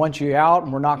property and want you out,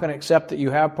 and we're not going to accept that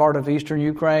you have part of eastern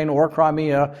Ukraine or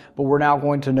Crimea, but we're now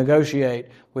going to negotiate.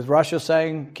 With Russia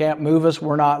saying, can't move us,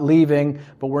 we're not leaving,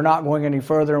 but we're not going any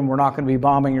further and we're not going to be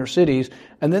bombing your cities.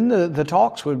 And then the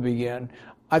talks would begin.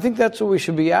 I think that's what we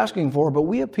should be asking for, but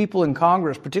we have people in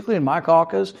Congress, particularly in my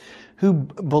caucus, who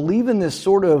believe in this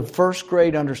sort of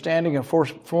first-grade understanding of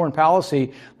foreign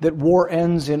policy that war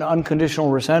ends in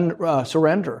unconditional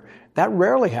surrender. That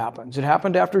rarely happens. It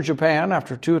happened after Japan,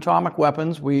 after 2 atomic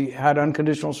weapons, we had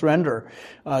unconditional surrender.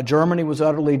 Germany was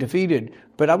utterly defeated.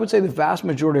 But I would say the vast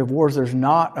majority of wars, there's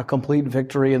not a complete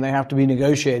victory and they have to be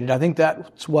negotiated. I think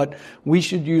that's what we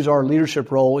should use our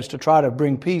leadership role is to try to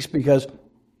bring peace, because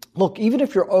Look, even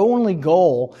if your only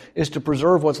goal is to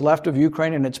preserve what's left of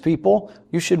Ukraine and its people,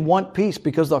 you should want peace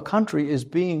because the country is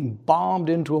being bombed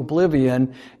into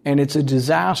oblivion and it's a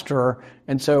disaster.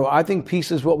 And so I think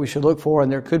peace is what we should look for, and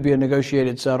there could be a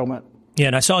negotiated settlement. Yeah,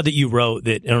 and I saw that you wrote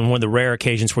that on one of the rare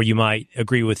occasions where you might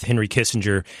agree with Henry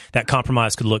Kissinger, that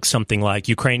compromise could look something like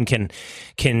Ukraine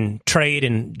can trade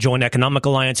and join economic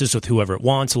alliances with whoever it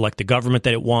wants, elect the government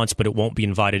that it wants, but it won't be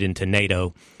invited into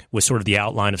NATO, was sort of the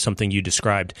outline of something you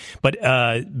described. But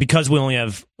because we only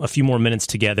have a few more minutes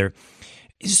together,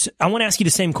 I want to ask you the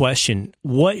same question.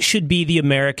 What should be the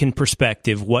American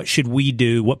perspective? What should we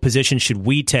do? What position should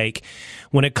we take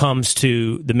when it comes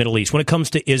to the Middle East, when it comes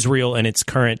to Israel and its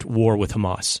current war with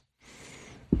Hamas?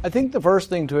 I think the first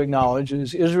thing to acknowledge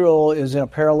is Israel is in a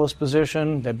perilous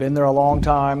position. They've been there a long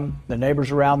time. The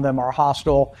neighbors around them are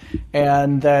hostile,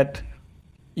 and that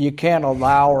you can't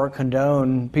allow or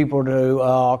condone people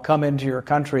to come into your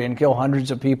country and kill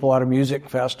hundreds of people at a music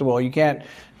festival. You can't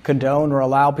condone or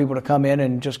allow people to come in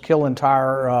and just kill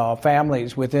entire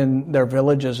families within their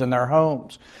villages and their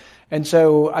homes. And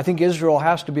so I think Israel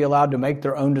has to be allowed to make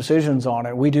their own decisions on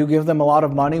it. We do give them a lot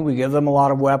of money. We give them a lot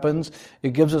of weapons.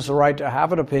 It gives us the right to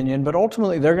have an opinion, but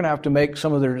ultimately they're going to have to make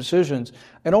some of their decisions.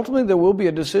 And ultimately there will be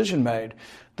a decision made.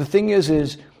 The thing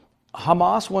is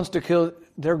Hamas wants to kill,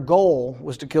 their goal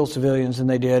was to kill civilians, and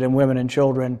they did, and women and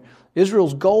children.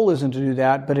 Israel's goal isn't to do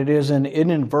that, but it is an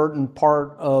inadvertent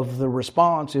part of the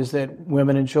response is that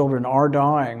women and children are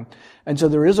dying. And so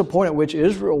there is a point at which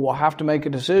Israel will have to make a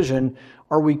decision.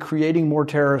 Are we creating more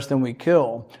terrorists than we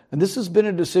kill? And this has been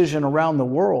a decision around the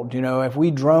world. You know, if we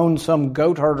drone some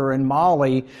goat herder in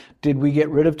Mali, did we get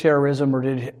rid of terrorism, or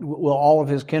will all of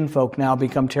his kinfolk now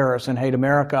become terrorists and hate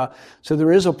America? So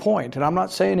there is a point. And I'm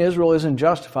not saying Israel isn't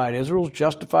justified. Israel's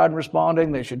justified in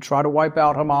responding. They should try to wipe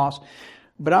out Hamas.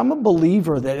 But I'm a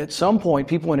believer that at some point,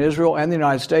 people in Israel and the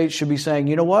United States should be saying,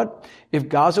 you know what? If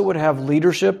Gaza would have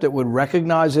leadership that would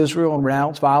recognize Israel and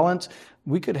renounce violence,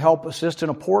 we could help assist in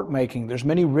a port making. There's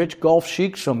many rich Gulf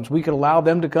sheikhdoms. We could allow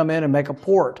them to come in and make a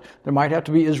port. There might have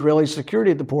to be Israeli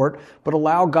security at the port, but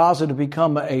allow Gaza to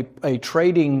become a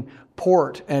trading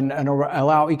port and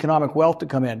allow economic wealth to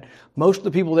come in. Most of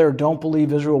the people there don't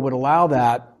believe Israel would allow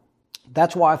that.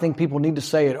 That's why I think people need to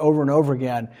say it over and over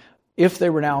again. If they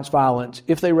renounce violence,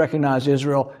 if they recognize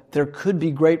Israel, there could be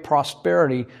great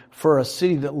prosperity for a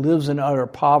city that lives in utter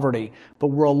poverty. But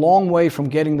we're a long way from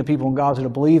getting the people in Gaza to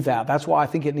believe that. That's why I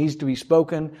think it needs to be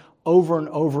spoken over and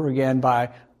over again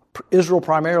by Israel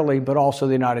primarily, but also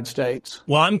the United States.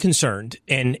 Well, I'm concerned,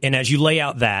 and as you lay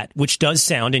out that, which does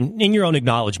sound, in your own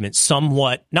acknowledgement,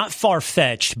 somewhat not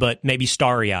far-fetched, but maybe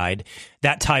starry-eyed,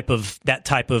 that type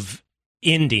of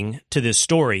ending to this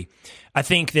story. I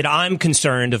think that I'm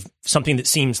concerned of something that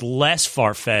seems less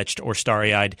far-fetched or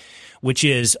starry-eyed, which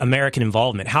is American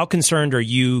involvement. How concerned are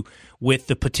you with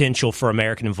the potential for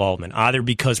American involvement, either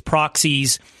because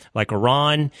proxies like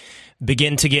Iran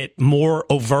begin to get more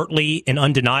overtly and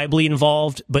undeniably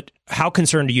involved, but how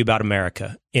concerned are you about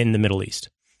America in the Middle East?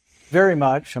 Very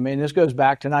much. I mean, this goes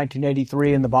back to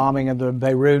 1983 and the bombing of the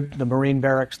Beirut, the Marine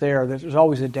barracks there. There's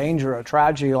always a danger. A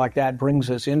tragedy like that brings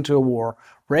us into a war.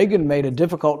 Reagan made a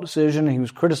difficult decision. He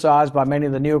was criticized by many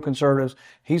of the neoconservatives.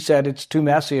 He said it's too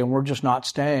messy and we're just not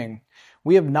staying.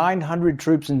 We have 900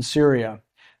 troops in Syria.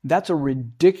 That's a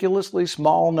ridiculously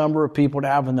small number of people to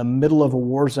have in the middle of a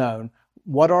war zone.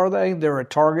 What are they? They're a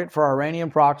target for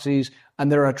Iranian proxies,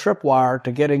 and they're a tripwire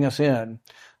to getting us in.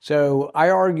 So I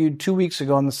argued 2 weeks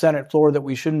ago on the Senate floor that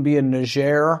we shouldn't be in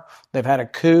Niger. They've had a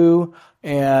coup,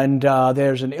 and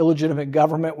there's an illegitimate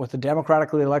government with a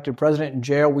democratically elected president in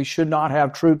jail. We should not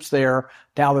have troops there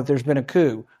now that there's been a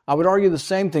coup. I would argue the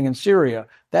same thing in Syria.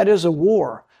 That is a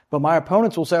war. But my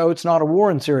opponents will say, oh, it's not a war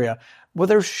in Syria. Well,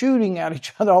 they're shooting at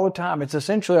each other all the time. It's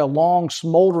essentially a long,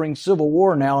 smoldering civil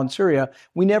war now in Syria.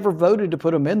 We never voted to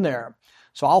put them in there.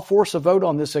 So I'll force a vote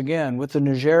on this again. With the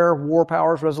Niger War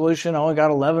Powers Resolution, I only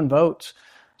got 11 votes.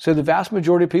 So the vast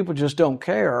majority of people just don't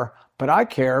care. But I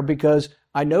care because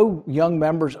I know young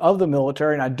members of the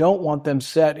military, and I don't want them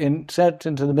sent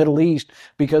into the Middle East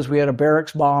because we had a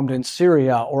barracks bombed in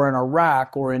Syria or in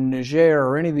Iraq or in Niger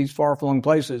or any of these far-flung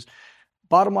places.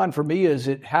 Bottom line for me is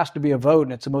it has to be a vote,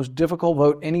 and it's the most difficult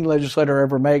vote any legislator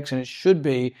ever makes, and it should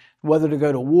be whether to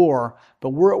go to war.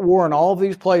 But we're at war in all of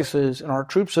these places, and our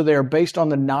troops are there based on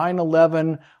the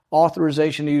 9/11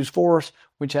 authorization to use force,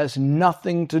 which has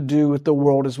nothing to do with the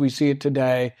world as we see it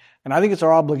today. And I think it's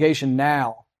our obligation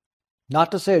now,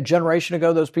 Not to say a generation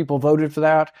ago those people voted for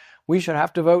that. We should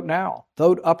have to vote now.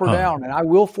 Vote up or down. And I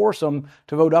will force them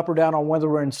to vote up or down on whether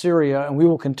we're in Syria, and we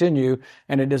will continue.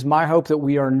 And it is my hope that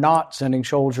we are not sending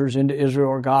soldiers into Israel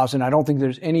or Gaza, and I don't think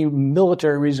there's any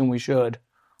military reason we should.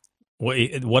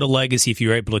 What a legacy if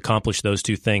you're able to accomplish those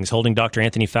two things, holding Dr.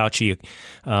 Anthony Fauci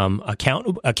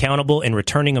accountable and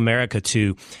returning America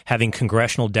to having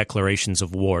congressional declarations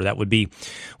of war. That would be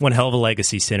one hell of a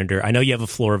legacy, Senator. I know you have a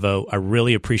floor vote. I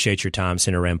really appreciate your time,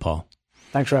 Senator Rand Paul.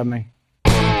 Thanks for having me.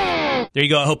 There you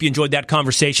go. I hope you enjoyed that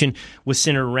conversation with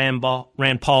Senator Rand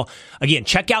Paul. Again,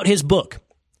 check out his book,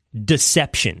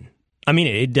 Deception. I mean,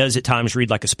 it does at times read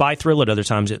like a spy thriller. At other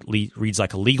times it reads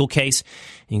like a legal case.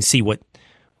 You can see what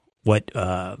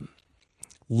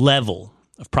level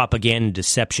of propaganda and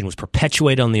deception was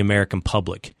perpetuated on the American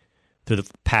public through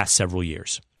the past several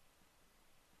years.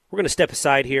 We're going to step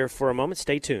aside here for a moment.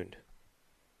 Stay tuned.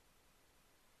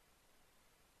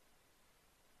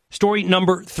 Story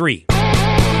number 3.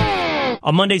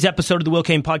 On Monday's episode of the Will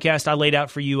Cain Podcast, I laid out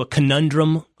for you a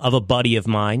conundrum of a buddy of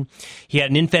mine. He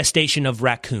had an infestation of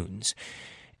raccoons,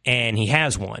 and he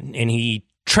has one, and he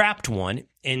trapped one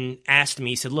and asked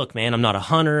me, he said, look, man, I'm not a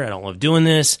hunter. I don't love doing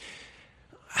this.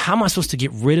 How am I supposed to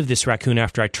get rid of this raccoon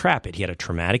after I trap it? He had a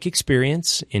traumatic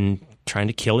experience in trying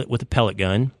to kill it with a pellet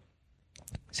gun.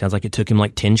 Sounds like it took him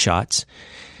like 10 shots.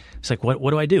 It's like, what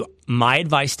do I do? My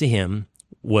advice to him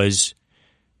was,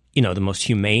 the most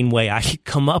humane way I could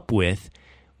come up with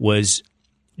was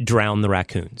drown the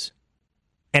raccoons.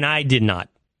 And I did not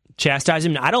chastise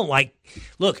him. I don't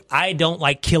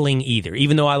like killing either.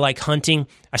 Even though I like hunting,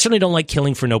 I certainly don't like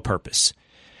killing for no purpose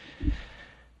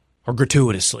or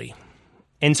gratuitously.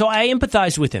 And so I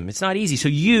empathized with him. It's not easy. So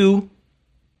you,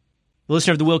 the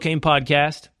listener of the Will Cain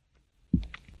Podcast,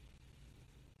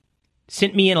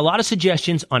 sent me in a lot of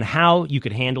suggestions on how you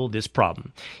could handle this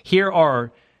problem. Here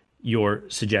are your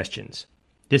suggestions.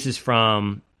 This is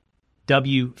from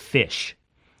W. Fish.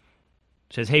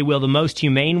 It says, hey, Will, the most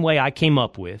humane way I came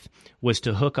up with was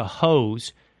to hook a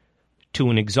hose to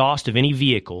an exhaust of any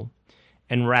vehicle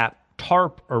and wrap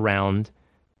tarp around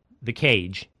the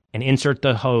cage and insert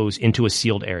the hose into a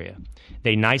sealed area.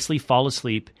 They nicely fall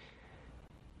asleep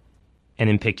and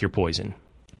then pick your poison.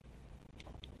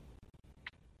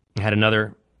 I had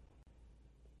another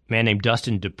man named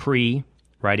Dustin Dupree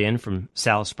write in from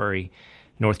Salisbury,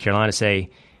 North Carolina, say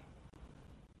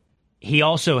he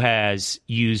also has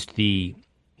used the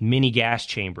mini gas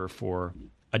chamber for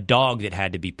a dog that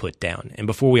had to be put down. And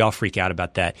before we all freak out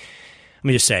about that, let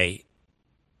me just say,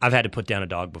 I've had to put down a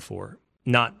dog before.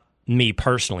 Not me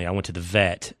personally. I went to the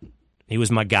vet. He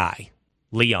was my guy,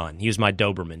 Leon. He was my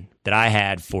Doberman that I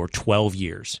had for 12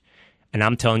 years. And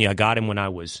I'm telling you, I got him when I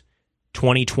was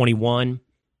 20, 21,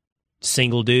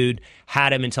 single dude,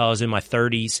 had him until I was in my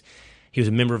 30s. He was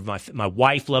a member of my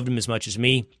wife loved him as much as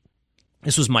me.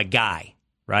 This was my guy,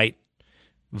 right?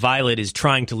 Violet is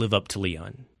trying to live up to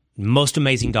Leon. Most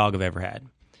amazing dog I've ever had.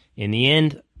 In the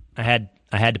end, I had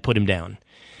to put him down.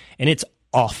 And it's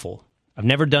awful. I've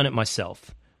never done it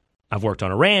myself. I've worked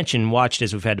on a ranch and watched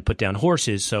as we've had to put down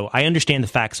horses, so I understand the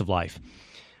facts of life.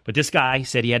 But this guy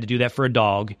said he had to do that for a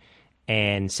dog,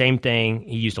 and same thing,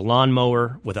 he used a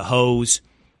lawnmower with a hose,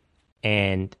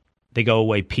 and they go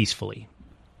away peacefully.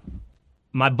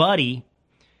 My buddy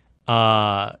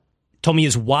told me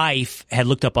his wife had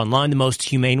looked up online the most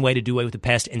humane way to do away with the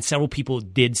pest, and several people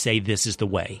did say this is the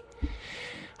way.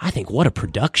 I think, what a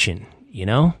production,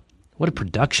 What a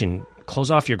production. Close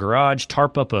off your garage,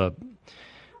 tarp up a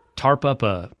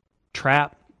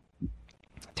trap.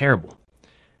 Terrible.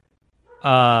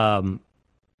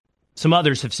 Some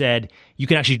others have said you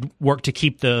can actually work to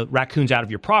keep the raccoons out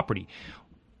of your property.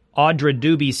 Audra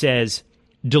Doobie says,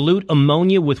 dilute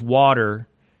ammonia with water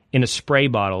in a spray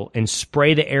bottle and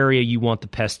spray the area you want the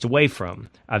pests away from.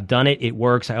 I've done it. It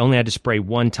works. I only had to spray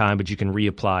one time, but you can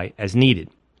reapply as needed.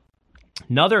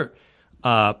 Another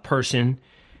person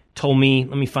told me,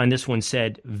 let me find this one,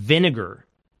 said vinegar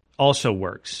also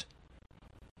works.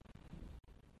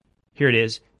 Here it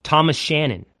is. Thomas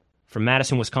Shannon from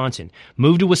Madison, Wisconsin.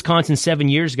 Moved to Wisconsin 7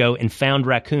 years ago and found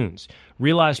raccoons.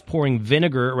 Realized pouring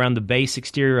vinegar around the base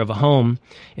exterior of a home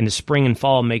in the spring and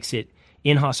fall makes it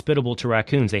inhospitable to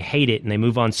raccoons. They hate it and they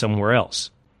move on somewhere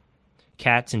else.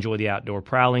 Cats enjoy the outdoor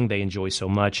prowling. They enjoy so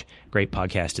much. Great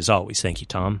podcast as always. Thank you,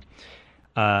 Tom.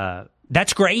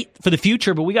 That's great for the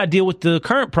future, but we got to deal with the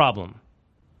current problem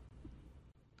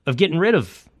of getting rid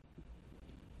of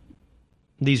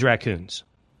these raccoons.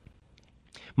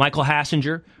 Michael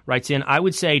Hassinger writes in, I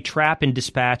would say trap and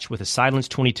dispatch with a Silence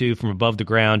 22 from above the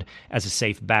ground as a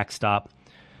safe backstop.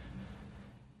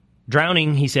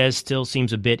 Drowning, he says, still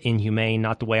seems a bit inhumane.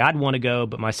 Not the way I'd want to go,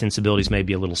 but my sensibilities may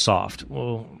be a little soft.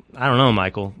 Well, I don't know,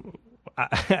 Michael.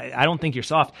 I don't think you're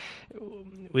soft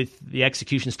with the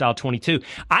execution style 22.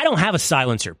 I don't have a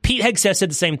silencer. Pete Hegseth said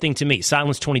the same thing to me.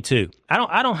 Silence 22.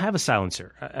 I don't have a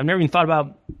silencer. I've never even thought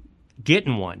about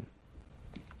getting one.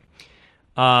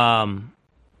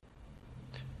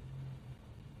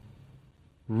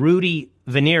 Rudy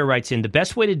Veneer writes in, the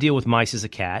best way to deal with mice is a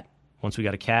cat. Once we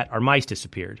got a cat, our mice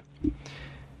disappeared.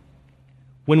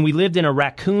 When we lived in a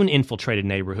raccoon-infiltrated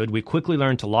neighborhood, we quickly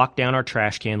learned to lock down our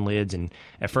trash can lids, and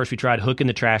at first we tried hooking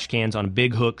the trash cans on a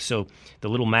big hook so the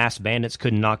little masked bandits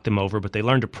couldn't knock them over, but they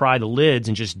learned to pry the lids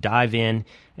and just dive in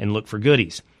and look for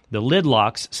goodies. The lid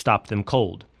locks stopped them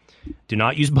cold. Do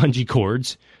not use bungee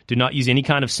cords. Do not use any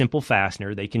kind of simple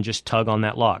fastener. They can just tug on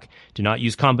that lock. Do not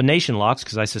use combination locks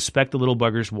because I suspect the little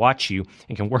buggers watch you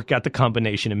and can work out the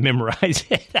combination and memorize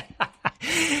it.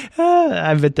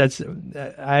 I bet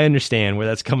I understand where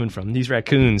that's coming from. These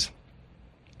raccoons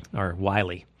are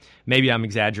wily. Maybe I'm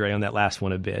exaggerating on that last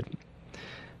one a bit.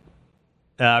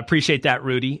 Appreciate that,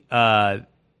 Rudy. That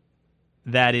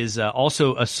is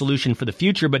also a solution for the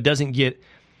future, but doesn't get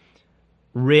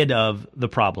rid of the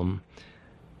problem.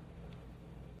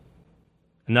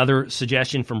 Another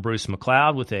suggestion from Bruce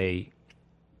McLeod with a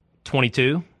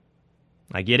 22.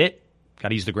 I get it. Got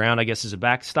to use the ground, I guess, as a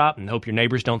backstop and hope your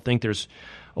neighbors don't think there's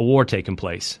a war taking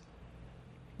place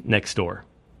next door.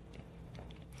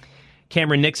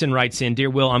 Cameron Nixon writes in, Dear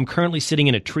Will, I'm currently sitting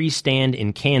in a tree stand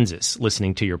in Kansas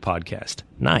listening to your podcast.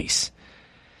 Nice.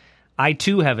 I,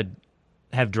 too,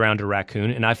 have drowned a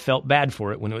raccoon, and I felt bad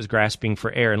for it when it was grasping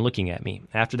for air and looking at me.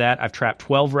 After that, I've trapped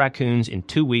 12 raccoons in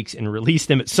 2 weeks and released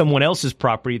them at someone else's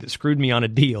property that screwed me on a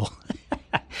deal.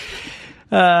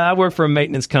 I work for a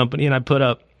maintenance company, and I put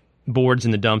up boards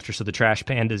in the dumpster so the trash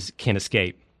pandas can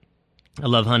escape. I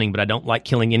love hunting, but I don't like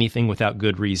killing anything without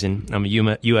good reason. I'm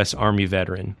a U.S. Army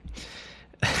veteran.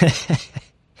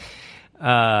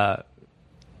 I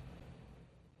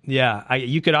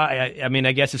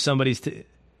guess if somebody's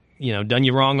done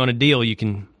you wrong on a deal, you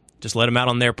can just let them out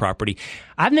on their property.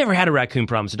 I've never had a raccoon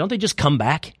problem, so don't they just come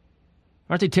back?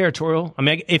 Aren't they territorial? I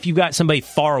mean, if you've got somebody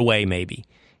far away, maybe,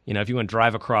 if you want to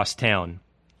drive across town,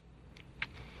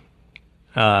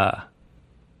 then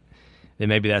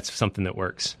maybe that's something that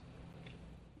works.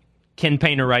 Ken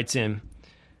Painter writes in,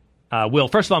 Will,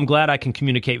 first of all, I'm glad I can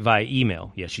communicate via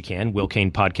email. Yes, you can.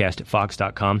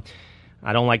 WillCanePodcast@Fox.com.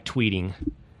 I don't like tweeting,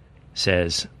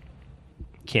 says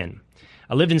Ken.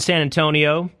 I lived in San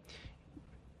Antonio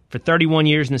for 31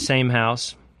 years in the same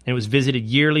house, and it was visited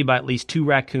yearly by at least 2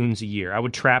 raccoons a year. I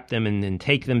would trap them and then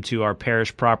take them to our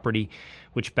parish property,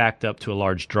 which backed up to a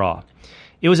large draw.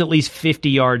 It was at least 50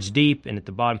 yards deep, and at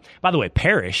the bottom... By the way,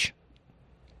 parish,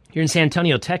 you're in San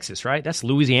Antonio, Texas, right? That's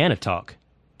Louisiana talk.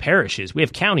 Parishes. We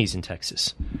have counties in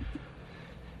Texas.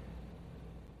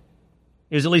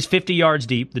 It was at least 50 yards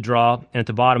deep, the draw, and at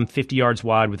the bottom, 50 yards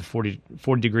wide with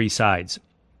 40-degree sides.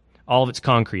 All of it's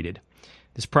concreted.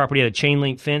 This property had a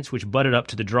chain-link fence which butted up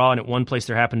to the draw, and at one place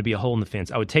there happened to be a hole in the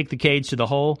fence. I would take the cage to the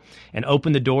hole and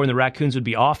open the door, and the raccoons would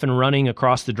be off and running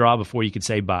across the draw before you could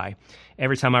say bye.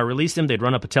 Every time I released them, they'd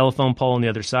run up a telephone pole on the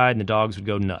other side, and the dogs would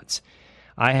go nuts.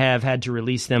 I have had to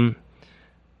release them.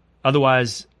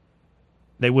 Otherwise,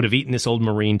 they would have eaten this old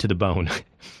Marine to the bone.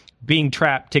 Being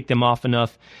trapped ticked them off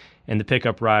enough, and the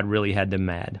pickup ride really had them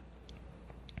mad.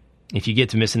 If you get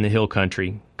to missing the hill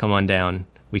country, come on down.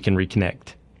 We can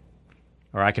reconnect.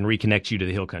 Or I can reconnect you to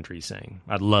the hill country, he's saying.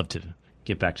 I'd love to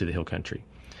get back to the hill country.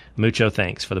 Mucho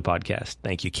thanks for the podcast.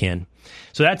 Thank you, Ken.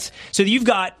 So you've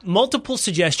got multiple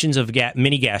suggestions of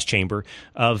mini gas chamber,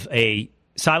 of a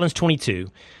Silence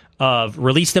 22, of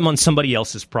release them on somebody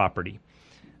else's property.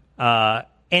 And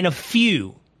a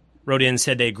few wrote in and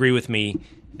said they agree with me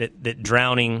that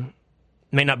drowning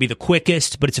may not be the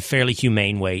quickest, but it's a fairly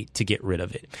humane way to get rid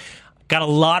of it. Got a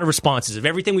lot of responses. Of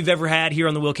everything we've ever had here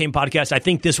on the Will Cain podcast, I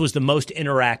think this was the most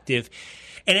interactive.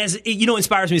 And as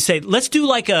inspires me to say, let's do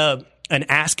like an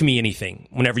Ask Me Anything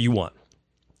whenever you want.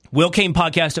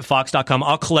 WillCainPodcast@Fox.com.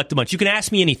 I'll collect a bunch. You can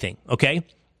ask me anything, okay?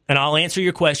 And I'll answer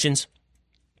your questions,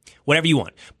 whatever you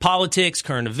want. Politics,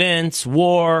 current events,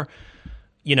 war,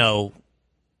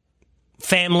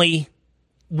 family,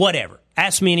 whatever.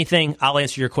 Ask me anything. I'll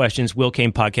answer your questions.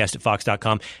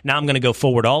 WillCainPodcast@Fox.com. Now I'm going to go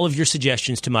forward all of your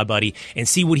suggestions to my buddy and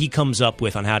see what he comes up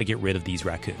with on how to get rid of these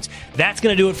raccoons. That's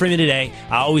going to do it for me today.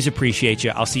 I always appreciate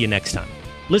you. I'll see you next time.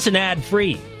 Listen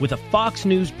ad-free with a Fox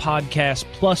News Podcast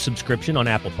Plus subscription on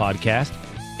Apple Podcast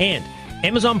and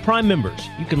Amazon Prime members.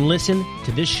 You can listen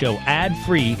to this show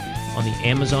ad-free on the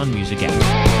Amazon Music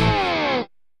app.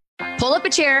 Pull up a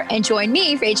chair and join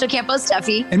me, Rachel Campos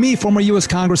Duffy. And me, former U.S.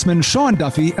 Congressman Sean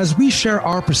Duffy, as we share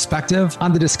our perspective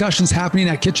on the discussions happening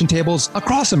at kitchen tables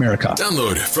across America.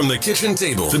 Download From the Kitchen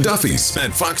Table, The Duffys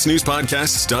at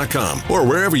foxnewspodcasts.com or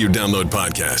wherever you download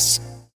podcasts.